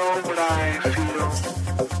never know what I feel.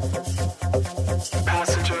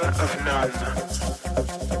 Passenger of none.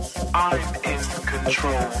 I'm in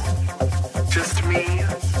control. Just me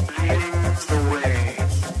leading the way.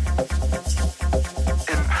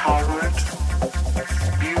 Empowered,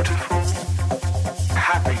 beautiful,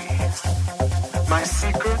 happy. My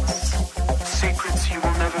secrets you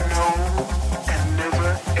will never know and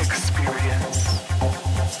never experience.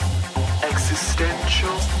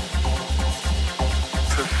 Existential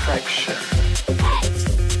perfection.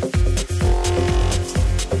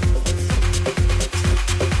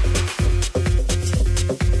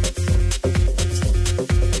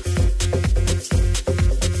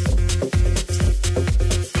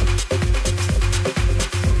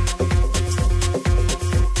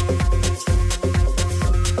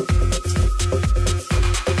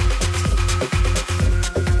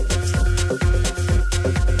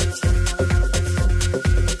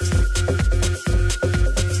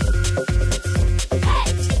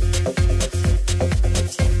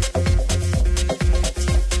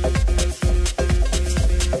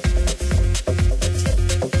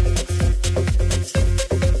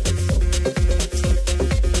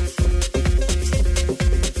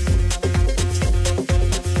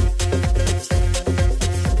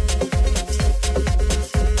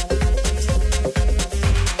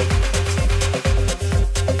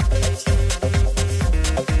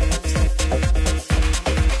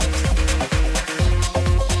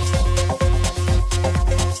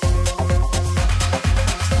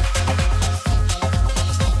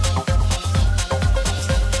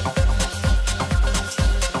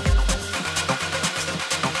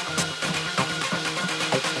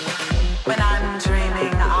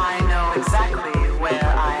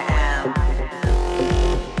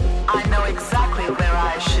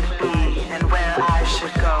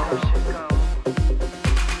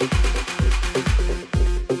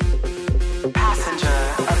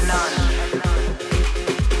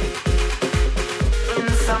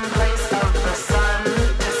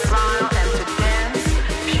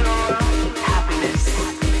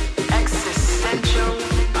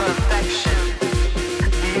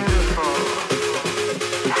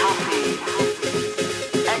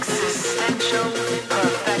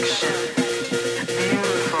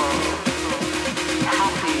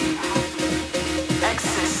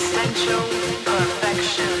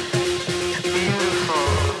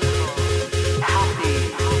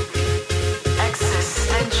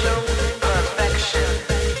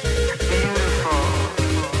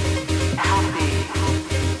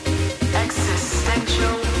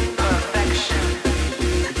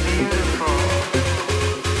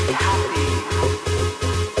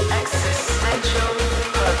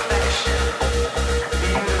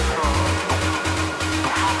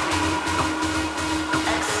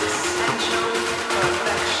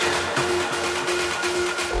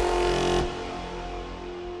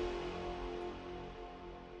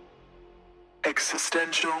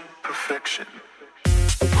 Existential perfection.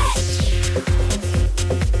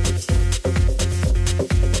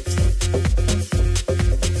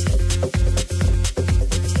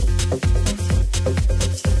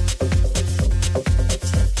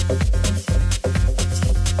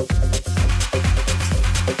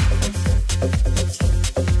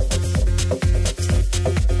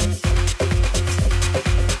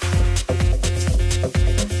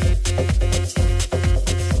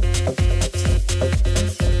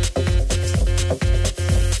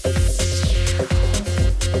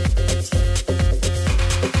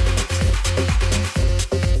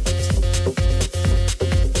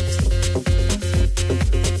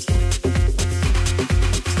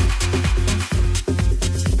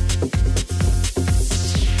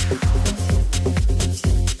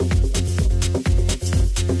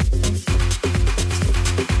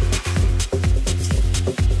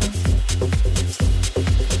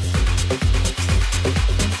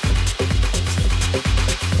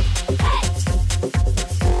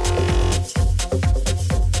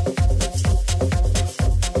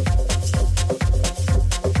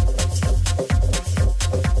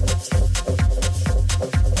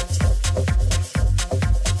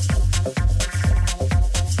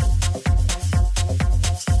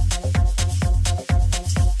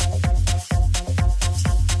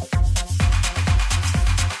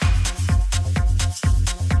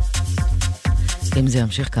 אם זה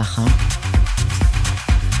ימשיך ככה.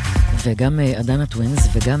 וגם אדנה טווינס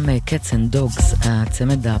וגם קטס אנד דוגס,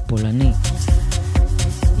 הצמד הפולני,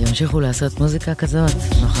 ימשיכו לעשות מוזיקה כזאת,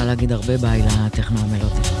 נוכל להגיד הרבה ביי לטכנו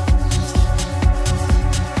המלודי.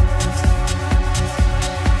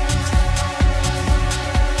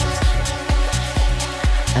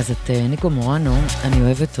 אז את ניקו מורנו אני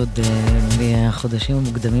אוהבת עוד מהחודשים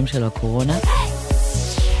המוקדמים של הקורונה.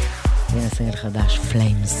 הנה סינגל חדש,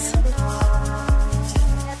 פליימס.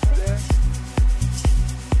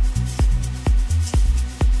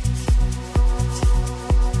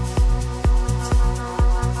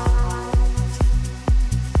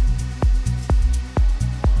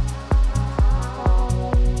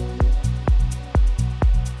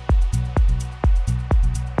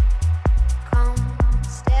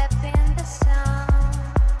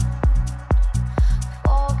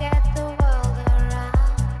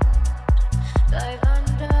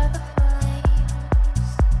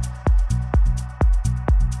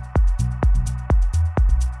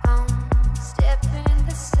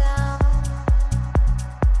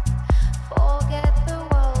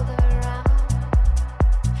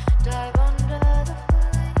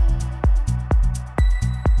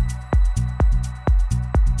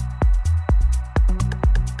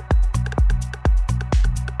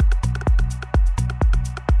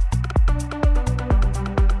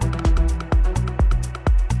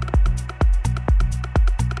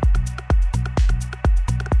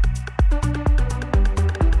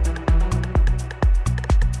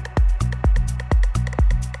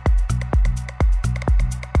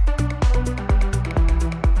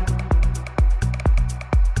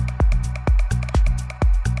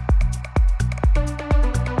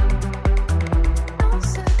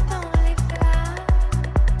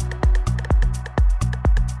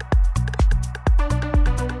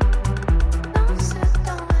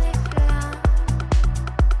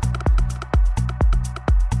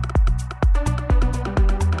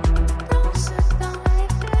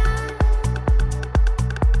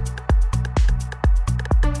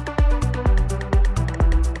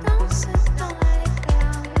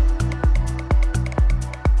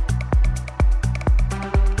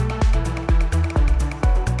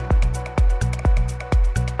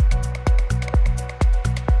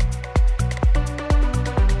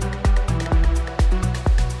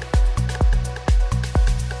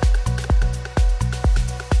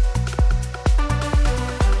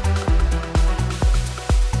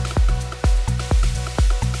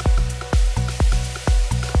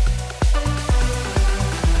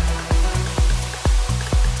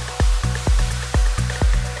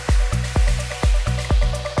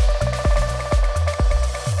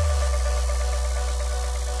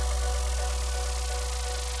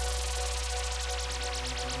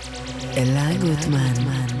 אלה גוטמן,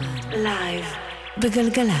 לייב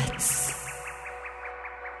בגלגלץ.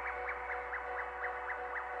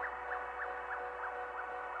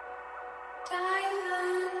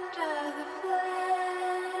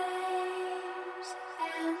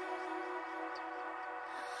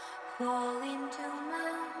 Fall into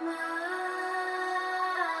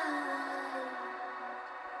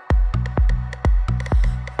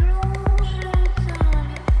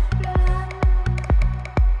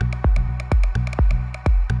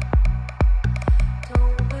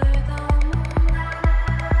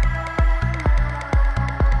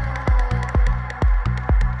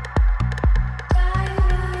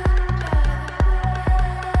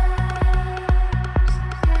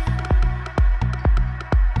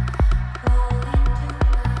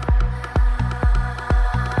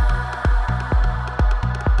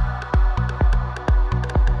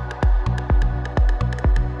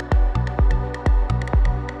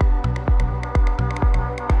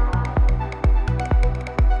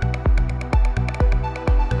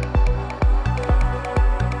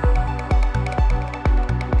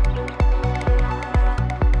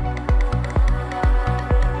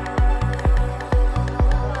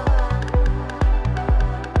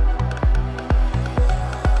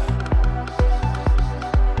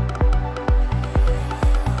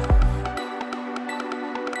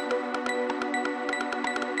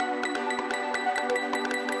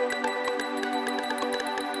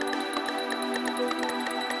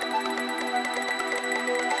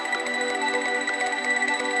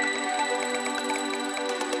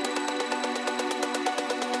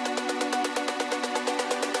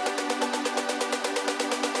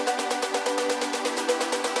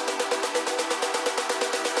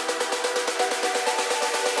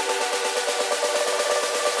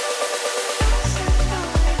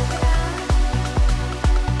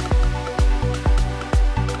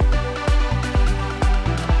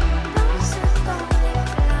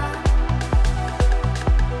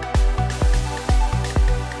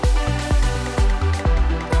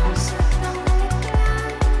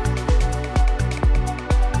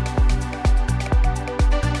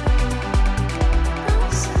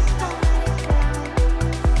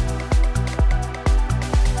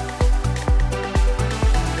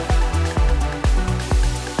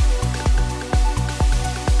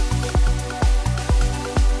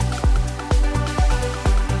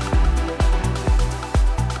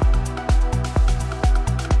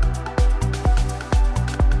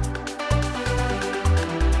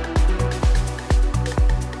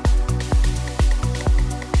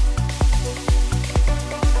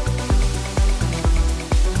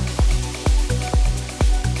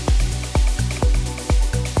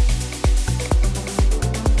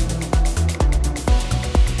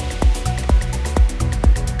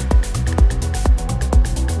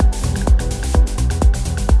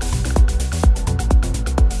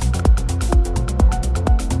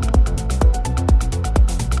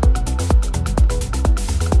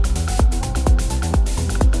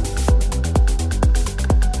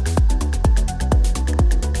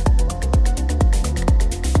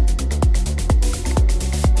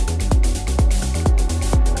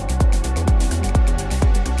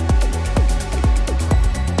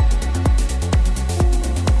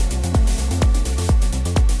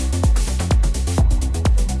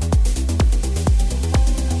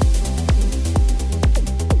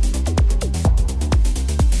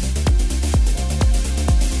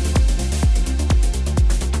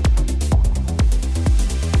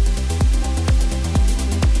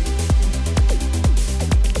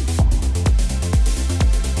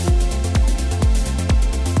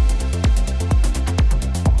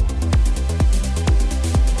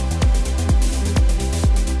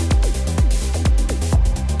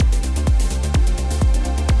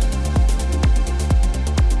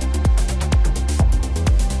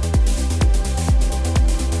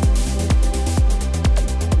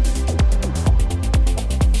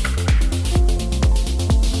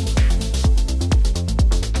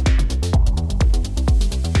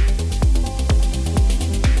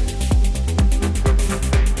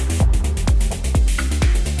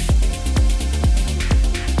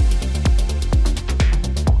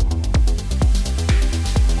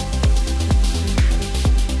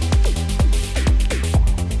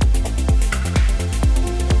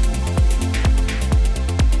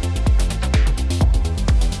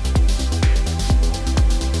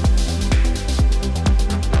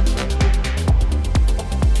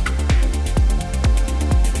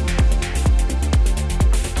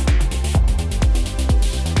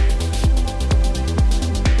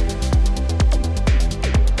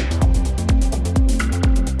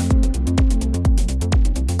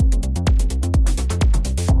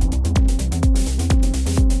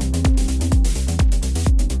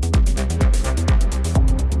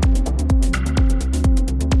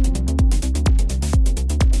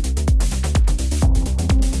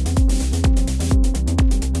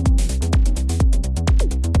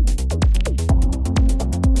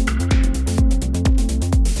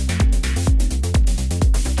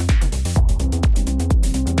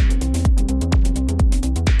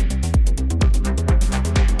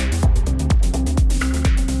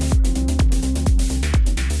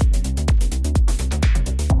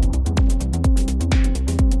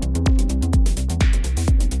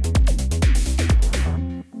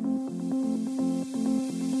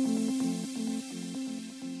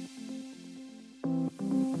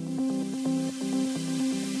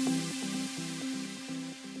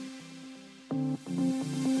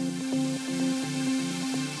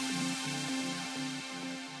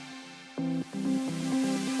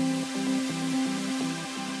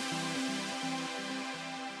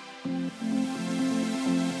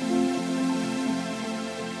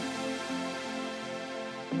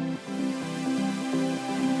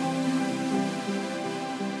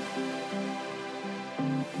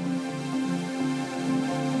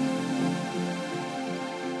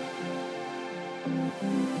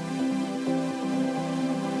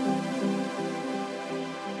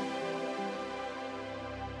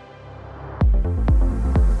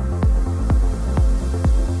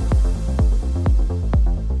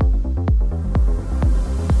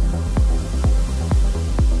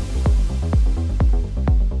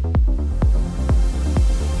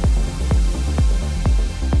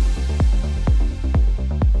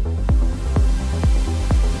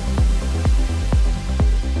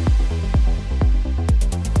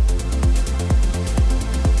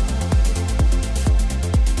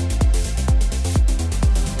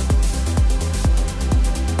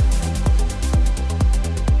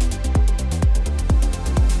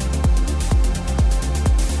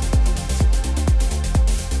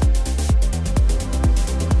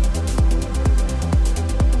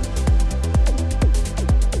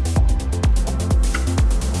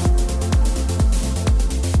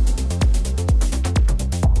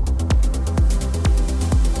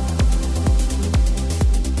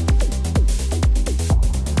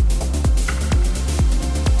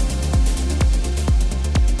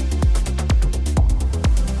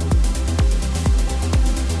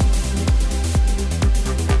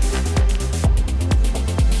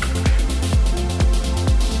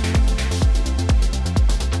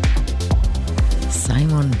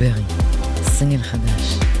סינגל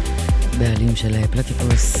חדש בעלים של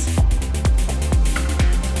פלטיפוס,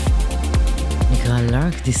 נקרא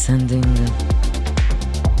Lark Descending,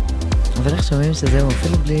 אבל איך שומעים שזהו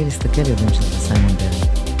אפילו בלי להסתכל יודעים שזה סיימון בר,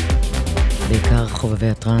 בעיקר חובבי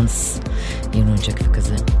הטרנס יונו צ'ק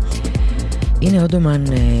וכזה. הנה עוד אומן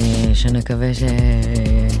שנקווה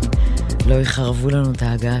שלא יחרבו לנו את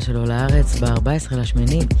ההגעה שלו לארץ.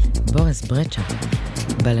 ב-14/8 בוריס ברצ'ה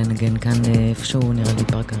בא לנגן כאן איפשהו, נראה לי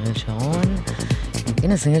פארק אריאל שרון.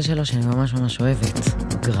 הנה סינגל שלו שאני ממש ממש אוהבת,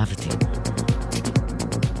 גרביטי.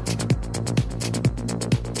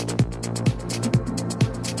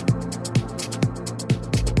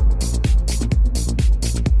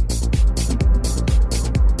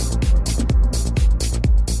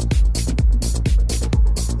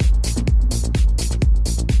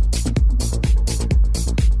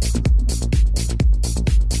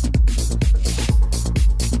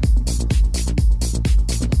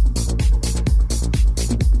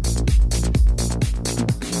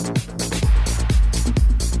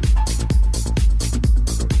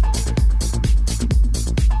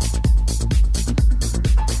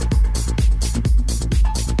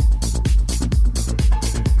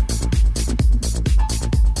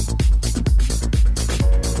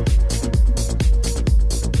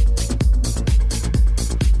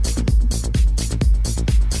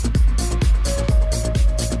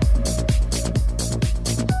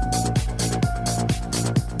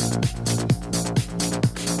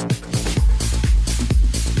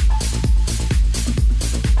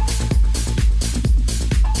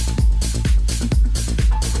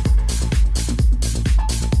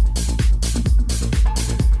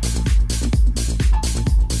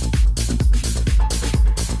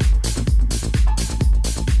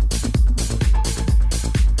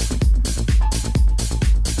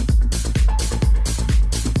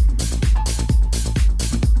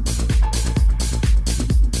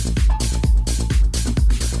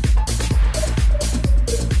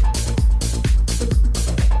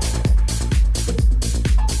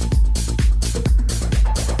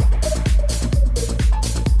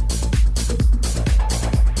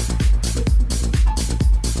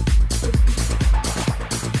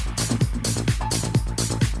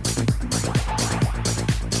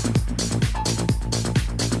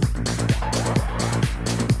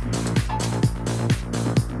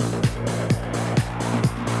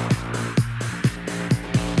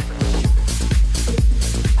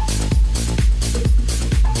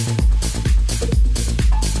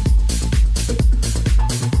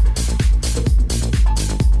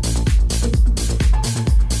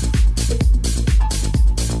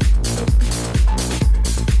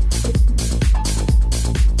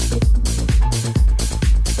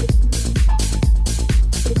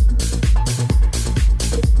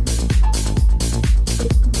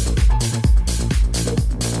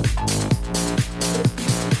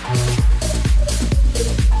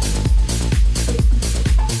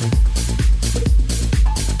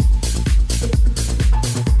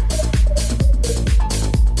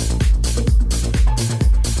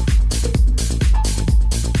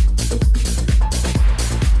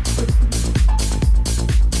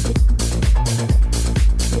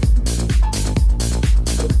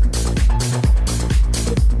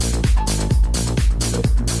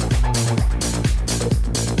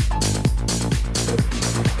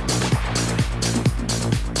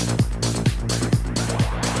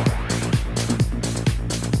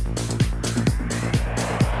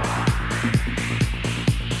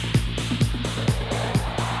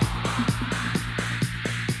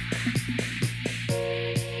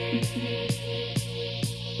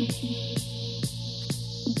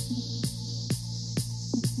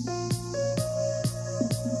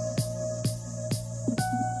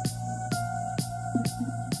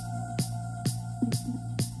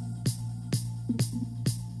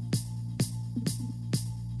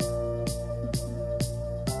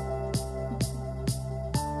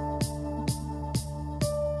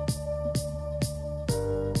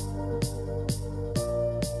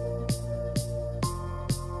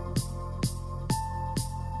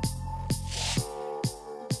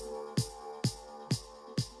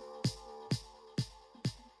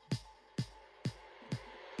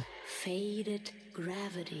 Faded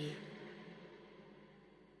gravity,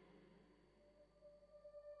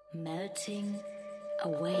 melting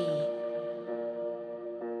away.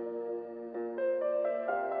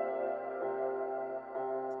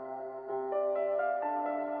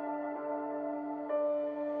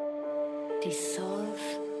 Dissolve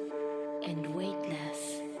and weightless.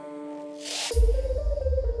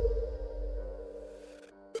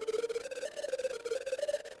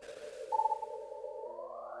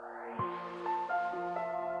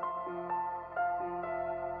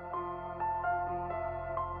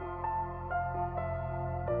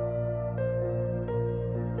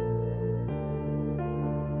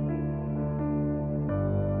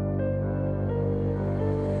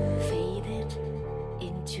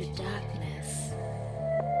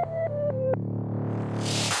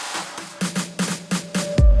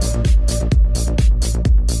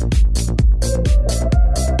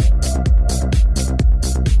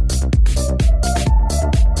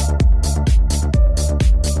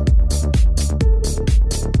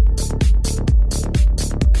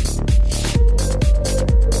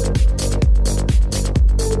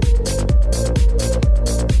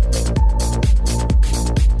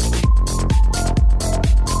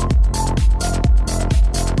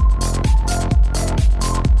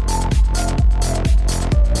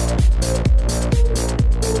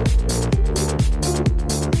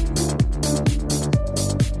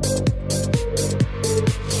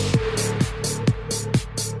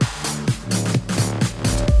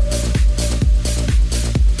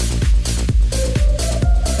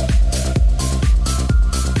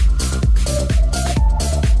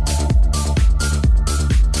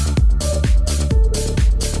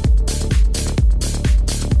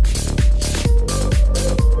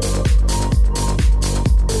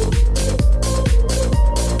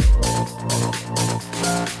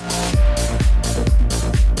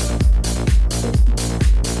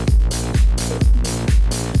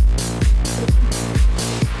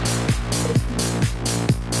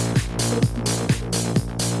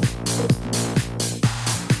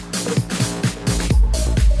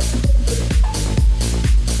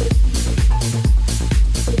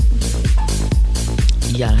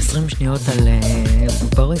 יאללה, 20 שניות על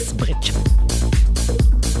בוריס ברצ'ה.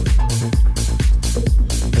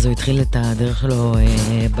 אז הוא התחיל את הדרך שלו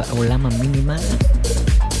בעולם המינימל.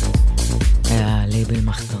 היה לייבל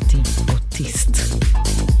מחתרתי, אוטיסט.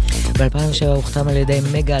 ב-2007 הוא חתם על ידי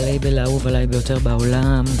מגה הלייבל האהוב עליי ביותר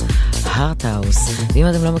בעולם, הארטהאוס. ואם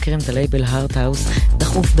אתם לא מכירים את הלייבל הארטהאוס,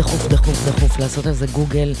 דחוף לעשות על זה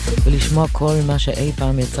גוגל ולשמוע כל מה שאי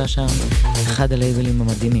פעם יצא שם, אחד הלייבלים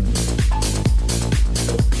המדהימים.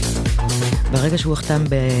 ברגע שהוא חתם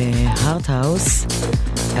בהארטהאוס,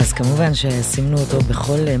 אז כמובן שסימנו אותו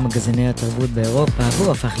בכל מגזיני התרבות באירופה,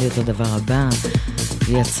 והוא הפך להיות הדבר הבא,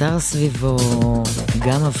 ויצר סביבו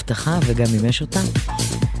גם הבטחה וגם מימש אותה.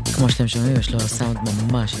 כמו שאתם שומעים, יש לו סאונד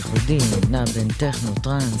ממש ייחודי, נע בין טכנו,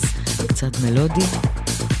 טרנס, קצת מלודי.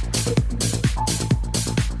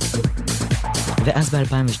 ואז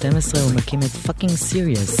ב-2012 הוא מקים את Fucking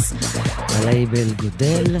Serious, הלייבל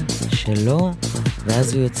גודל שלו,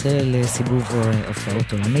 ואז הוא יוצא לסיבוב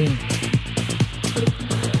הופעות עולמי.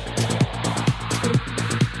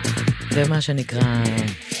 ומה שנקרא,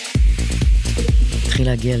 התחיל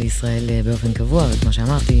להגיע לישראל באופן קבוע, וכמו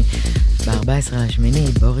שאמרתי,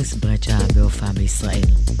 ב-14/8 בוריס ברצ'ה בהופעה בישראל.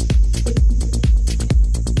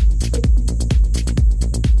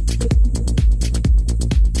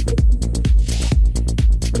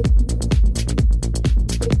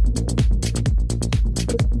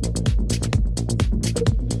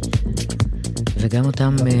 וגם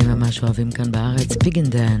אותם ממש אוהבים כאן בארץ,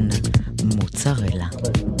 פיגנדן, מוצרלה.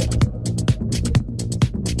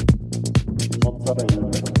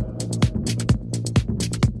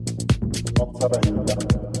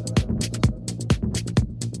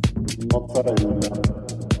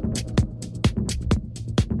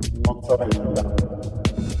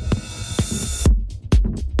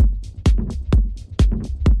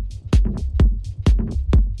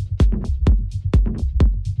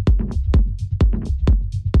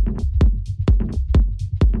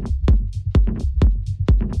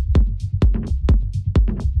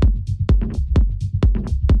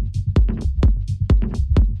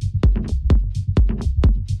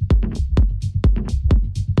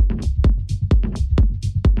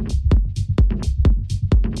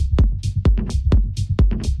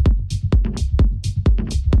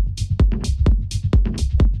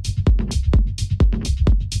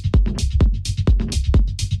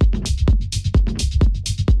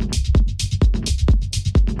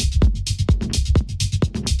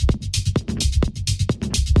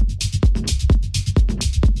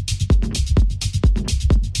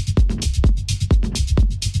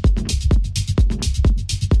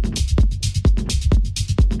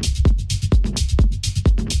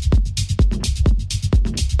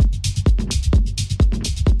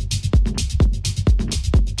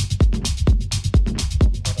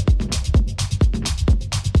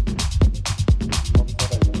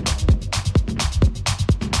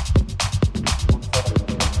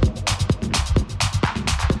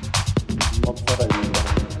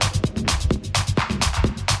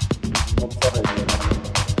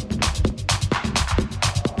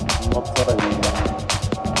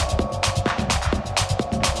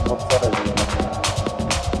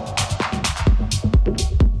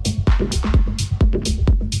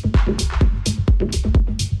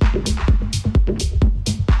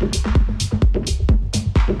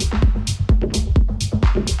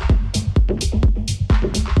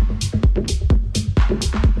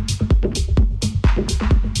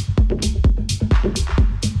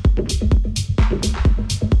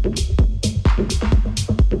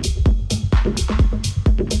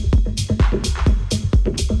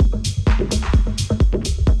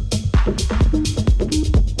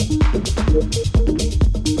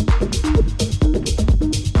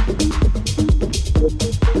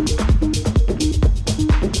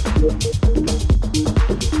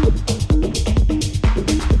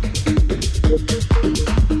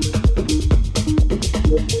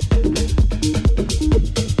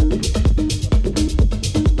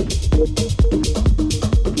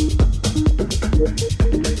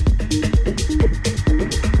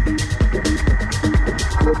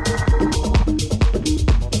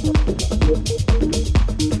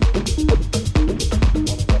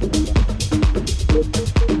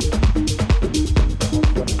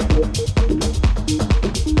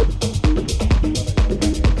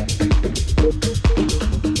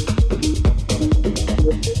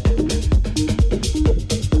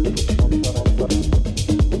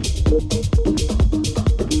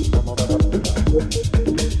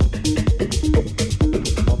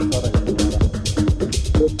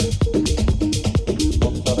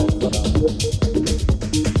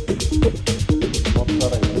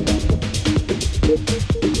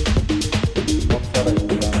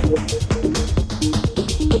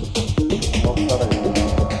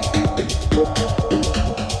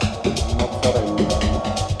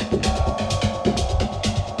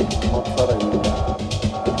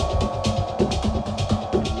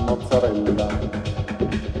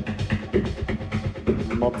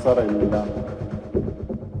 mozzarella,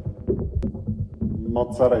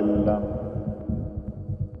 mozzarella,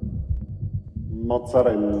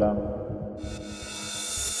 mozzarella.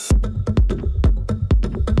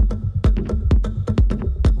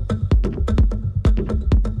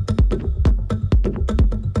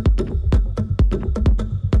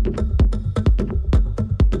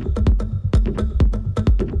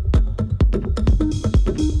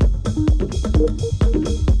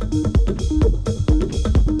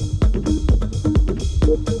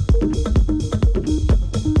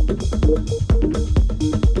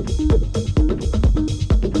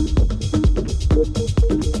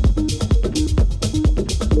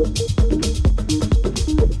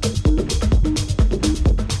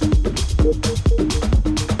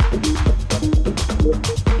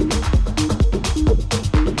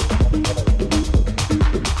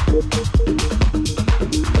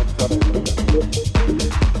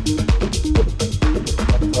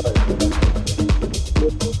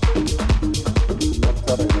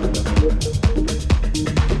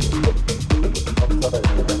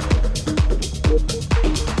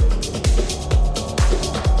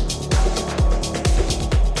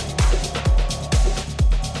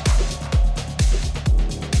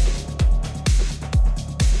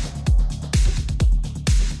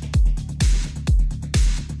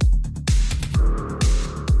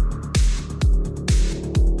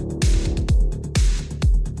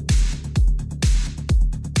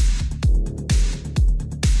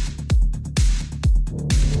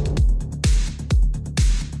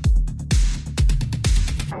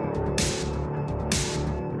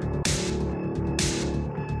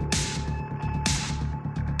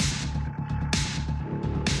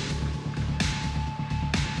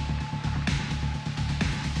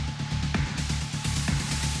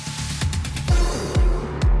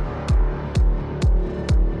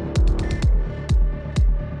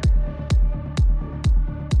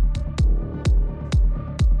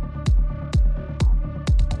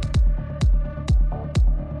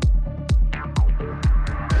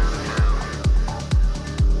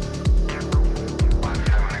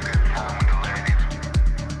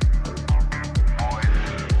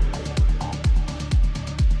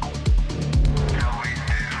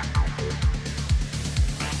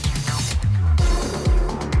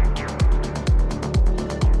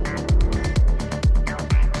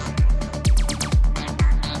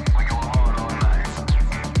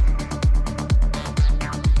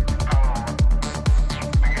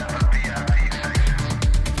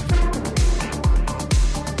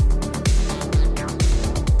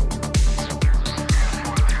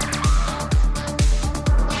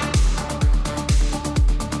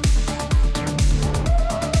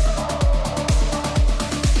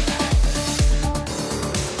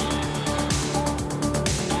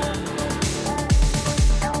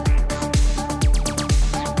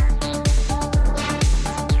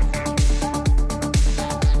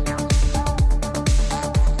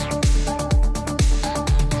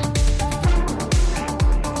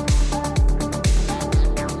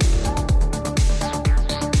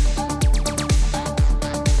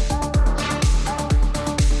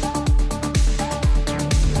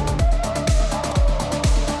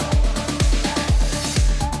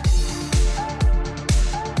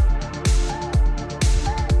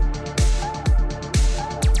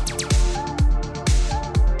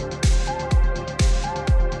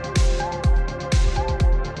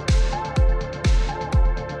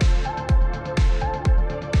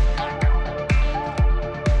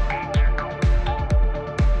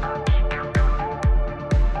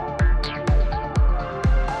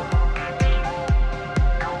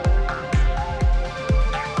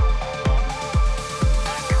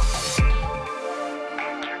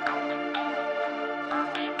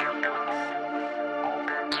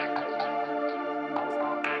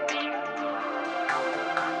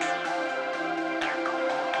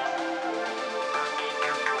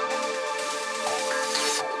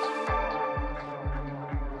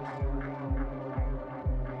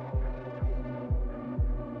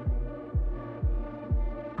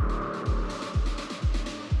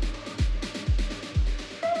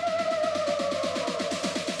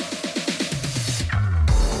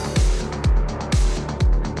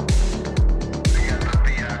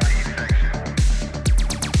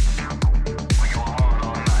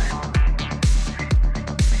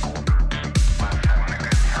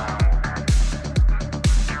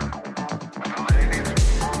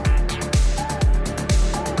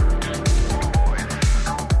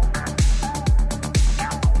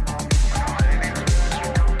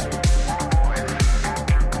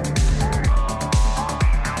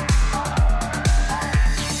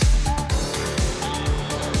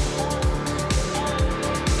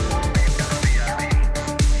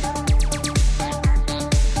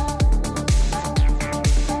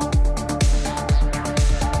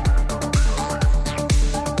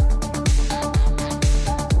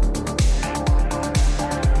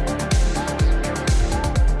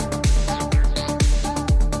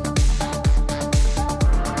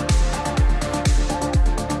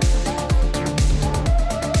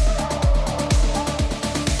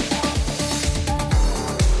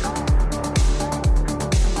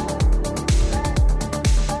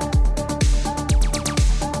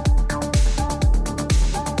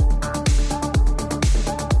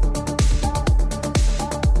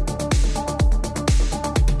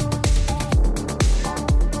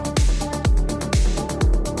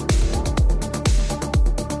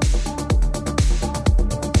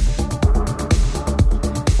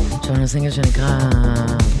 שמענו סינגל שנקרא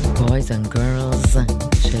Boys and Girls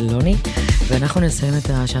של לוני, ואנחנו נסיים את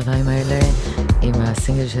השעתיים האלה עם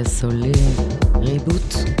הסינגל של סולי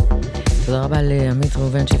ריבוט. תודה רבה לעמית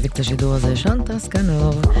ראובן שהפיק את השידור הזה, שונטה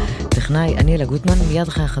סקנוב טכנאי, אני אלה גוטמן. מיד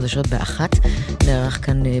אחרי החדשות באחת נערך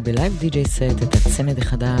כאן בלייב די-ג'יי סט את הצמד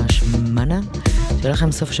החדש מנה. שיהיה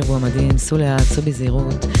לכם סוף שבוע מדהים, סעו לאט, סעו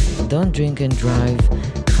בזהירות, Don't drink and drive.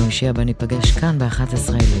 חמישי הבא ניפגש כאן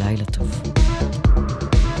ב-11, לילה טוב.